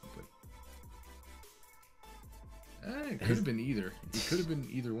elbow. But it could have been either. It could have been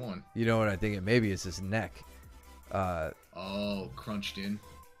either one. You know what I think? Maybe it's his neck. Oh, crunched in.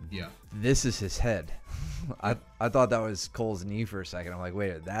 Yeah. This is his head. I thought that was Cole's knee for a second. I'm like,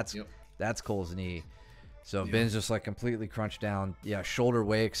 wait, that's Cole's knee. So Ben's just like completely crunched down. Yeah, shoulder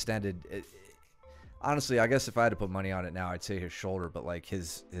way extended. Honestly, I guess if I had to put money on it now, I'd say his shoulder, but like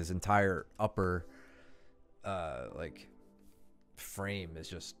his entire upper like frame is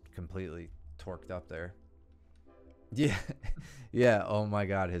just completely torqued up there. Yeah. Yeah, oh my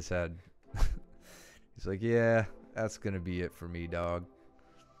god, his head. He's like, yeah, that's gonna be it for me, dog.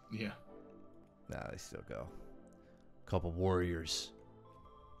 Yeah. Nah, they still go. Couple warriors.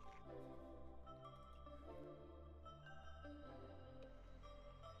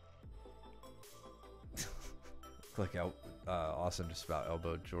 like Austin just about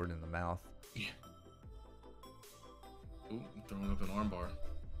elbowed Jordan in the mouth. Yeah. Ooh, throwing up an armbar.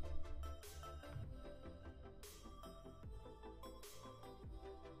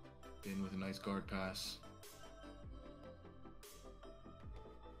 In with a nice guard pass.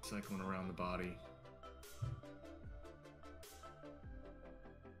 Cycling around the body.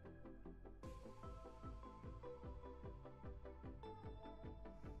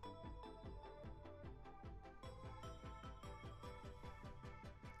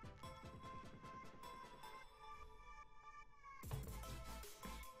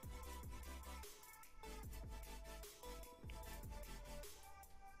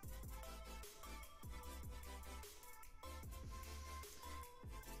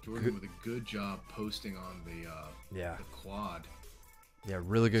 Jordan with a good job posting on the quad. Yeah,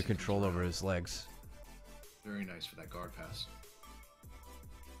 really good control over his legs. Very nice for that guard pass.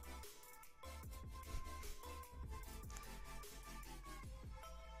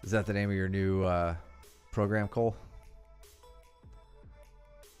 Is that the name of your new program, Cole?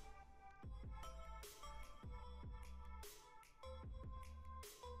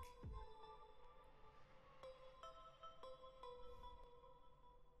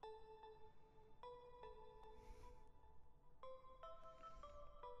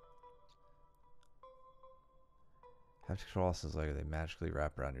 Haptic crosses like they magically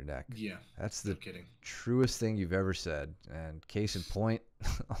wrap around your neck. Yeah, that's the kidding. Truest thing you've ever said, and case in point,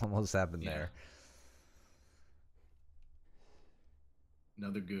 almost happened there.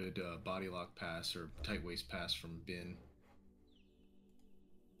 Another good body lock pass or tight waist pass from Bin.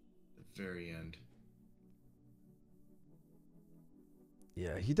 At the very end.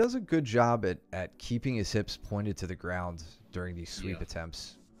 Yeah, he does a good job at keeping his hips pointed to the ground during these sweep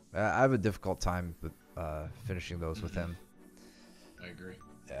attempts. I have a difficult time with finishing those with him. I agree.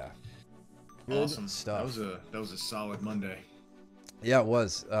 Yeah. Awesome stuff. That was a solid Monday. Yeah, it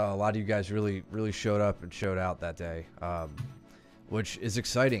was. A lot of you guys really showed up and showed out that day, which is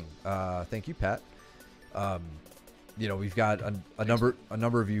exciting. Thank you, Pat. You know, we've got a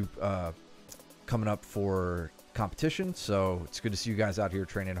number of you coming up for competition, so it's good to see you guys out here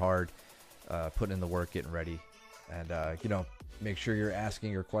training hard, putting in the work, getting ready, and you know, make sure you're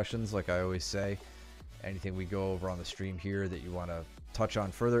asking your questions. Like I always say, anything we go over on the stream here that you want to touch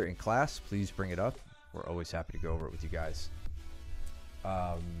on further in class, please bring it up. We're always happy to go over it with you guys.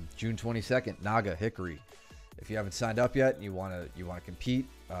 June 22nd, Naga Hickory. If you haven't signed up yet and you want to compete,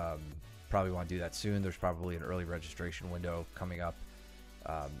 probably want to do that soon. There's probably an early registration window coming up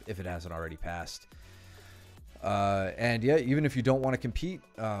if it hasn't already passed. And yeah, even if you don't want to compete,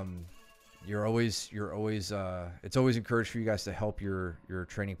 it's always encouraged for you guys to help your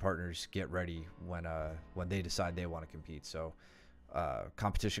training partners get ready when they decide they want to compete. So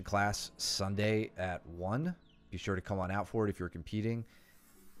competition class Sunday at 1. Be sure to come on out for it if you're competing.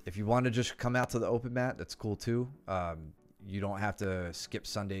 If you want to just come out to the open mat, that's cool too. You don't have to skip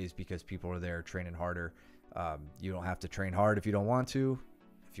Sundays because people are there training harder. You don't have to train hard if you don't want to.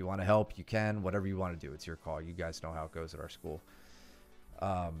 If you want to help, you can. Whatever you want to do, it's your call. You guys know how it goes at our school.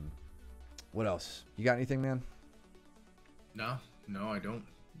 What else? You got anything, man? No, I don't.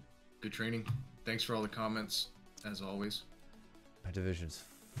 Good training. Thanks for all the comments, as always. My division's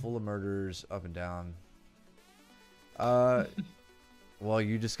full of murderers up and down. Well,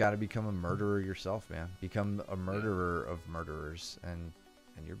 you just got to become a murderer yourself, man. Become a murderer of murderers, and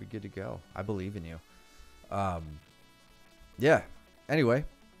you'll be good to go. I believe in you. Yeah. Anyway,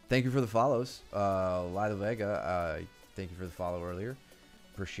 thank you for the follows. Lila Vega, thank you for the follow earlier.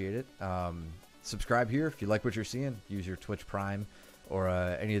 Appreciate it. Subscribe here if you like what you're seeing. Use your Twitch Prime or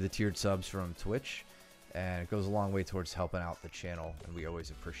any of the tiered subs from Twitch, and it goes a long way towards helping out the channel, and we always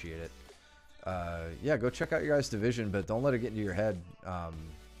appreciate it. Yeah, go check out your guys' division, but don't let it get into your head.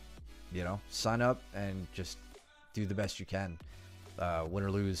 You know, sign up and just do the best you can. Win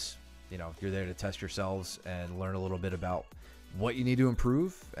or lose, you know, you're there to test yourselves and learn a little bit about what you need to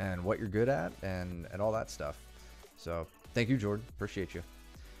improve and what you're good at and all that stuff. So thank you, Jordan. Appreciate you.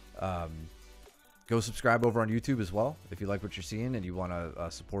 Go subscribe over on YouTube as well. If you like what you're seeing and you want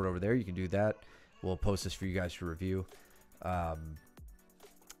to support over there, you can do that. We'll post this for you guys to review.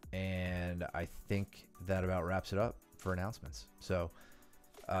 And I think that about wraps it up for announcements. So,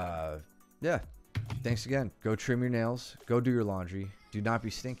 yeah, thanks again. Go trim your nails. Go do your laundry. Do not be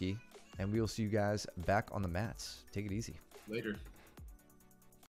stinky. And we will see you guys back on the mats. Take it easy. Later.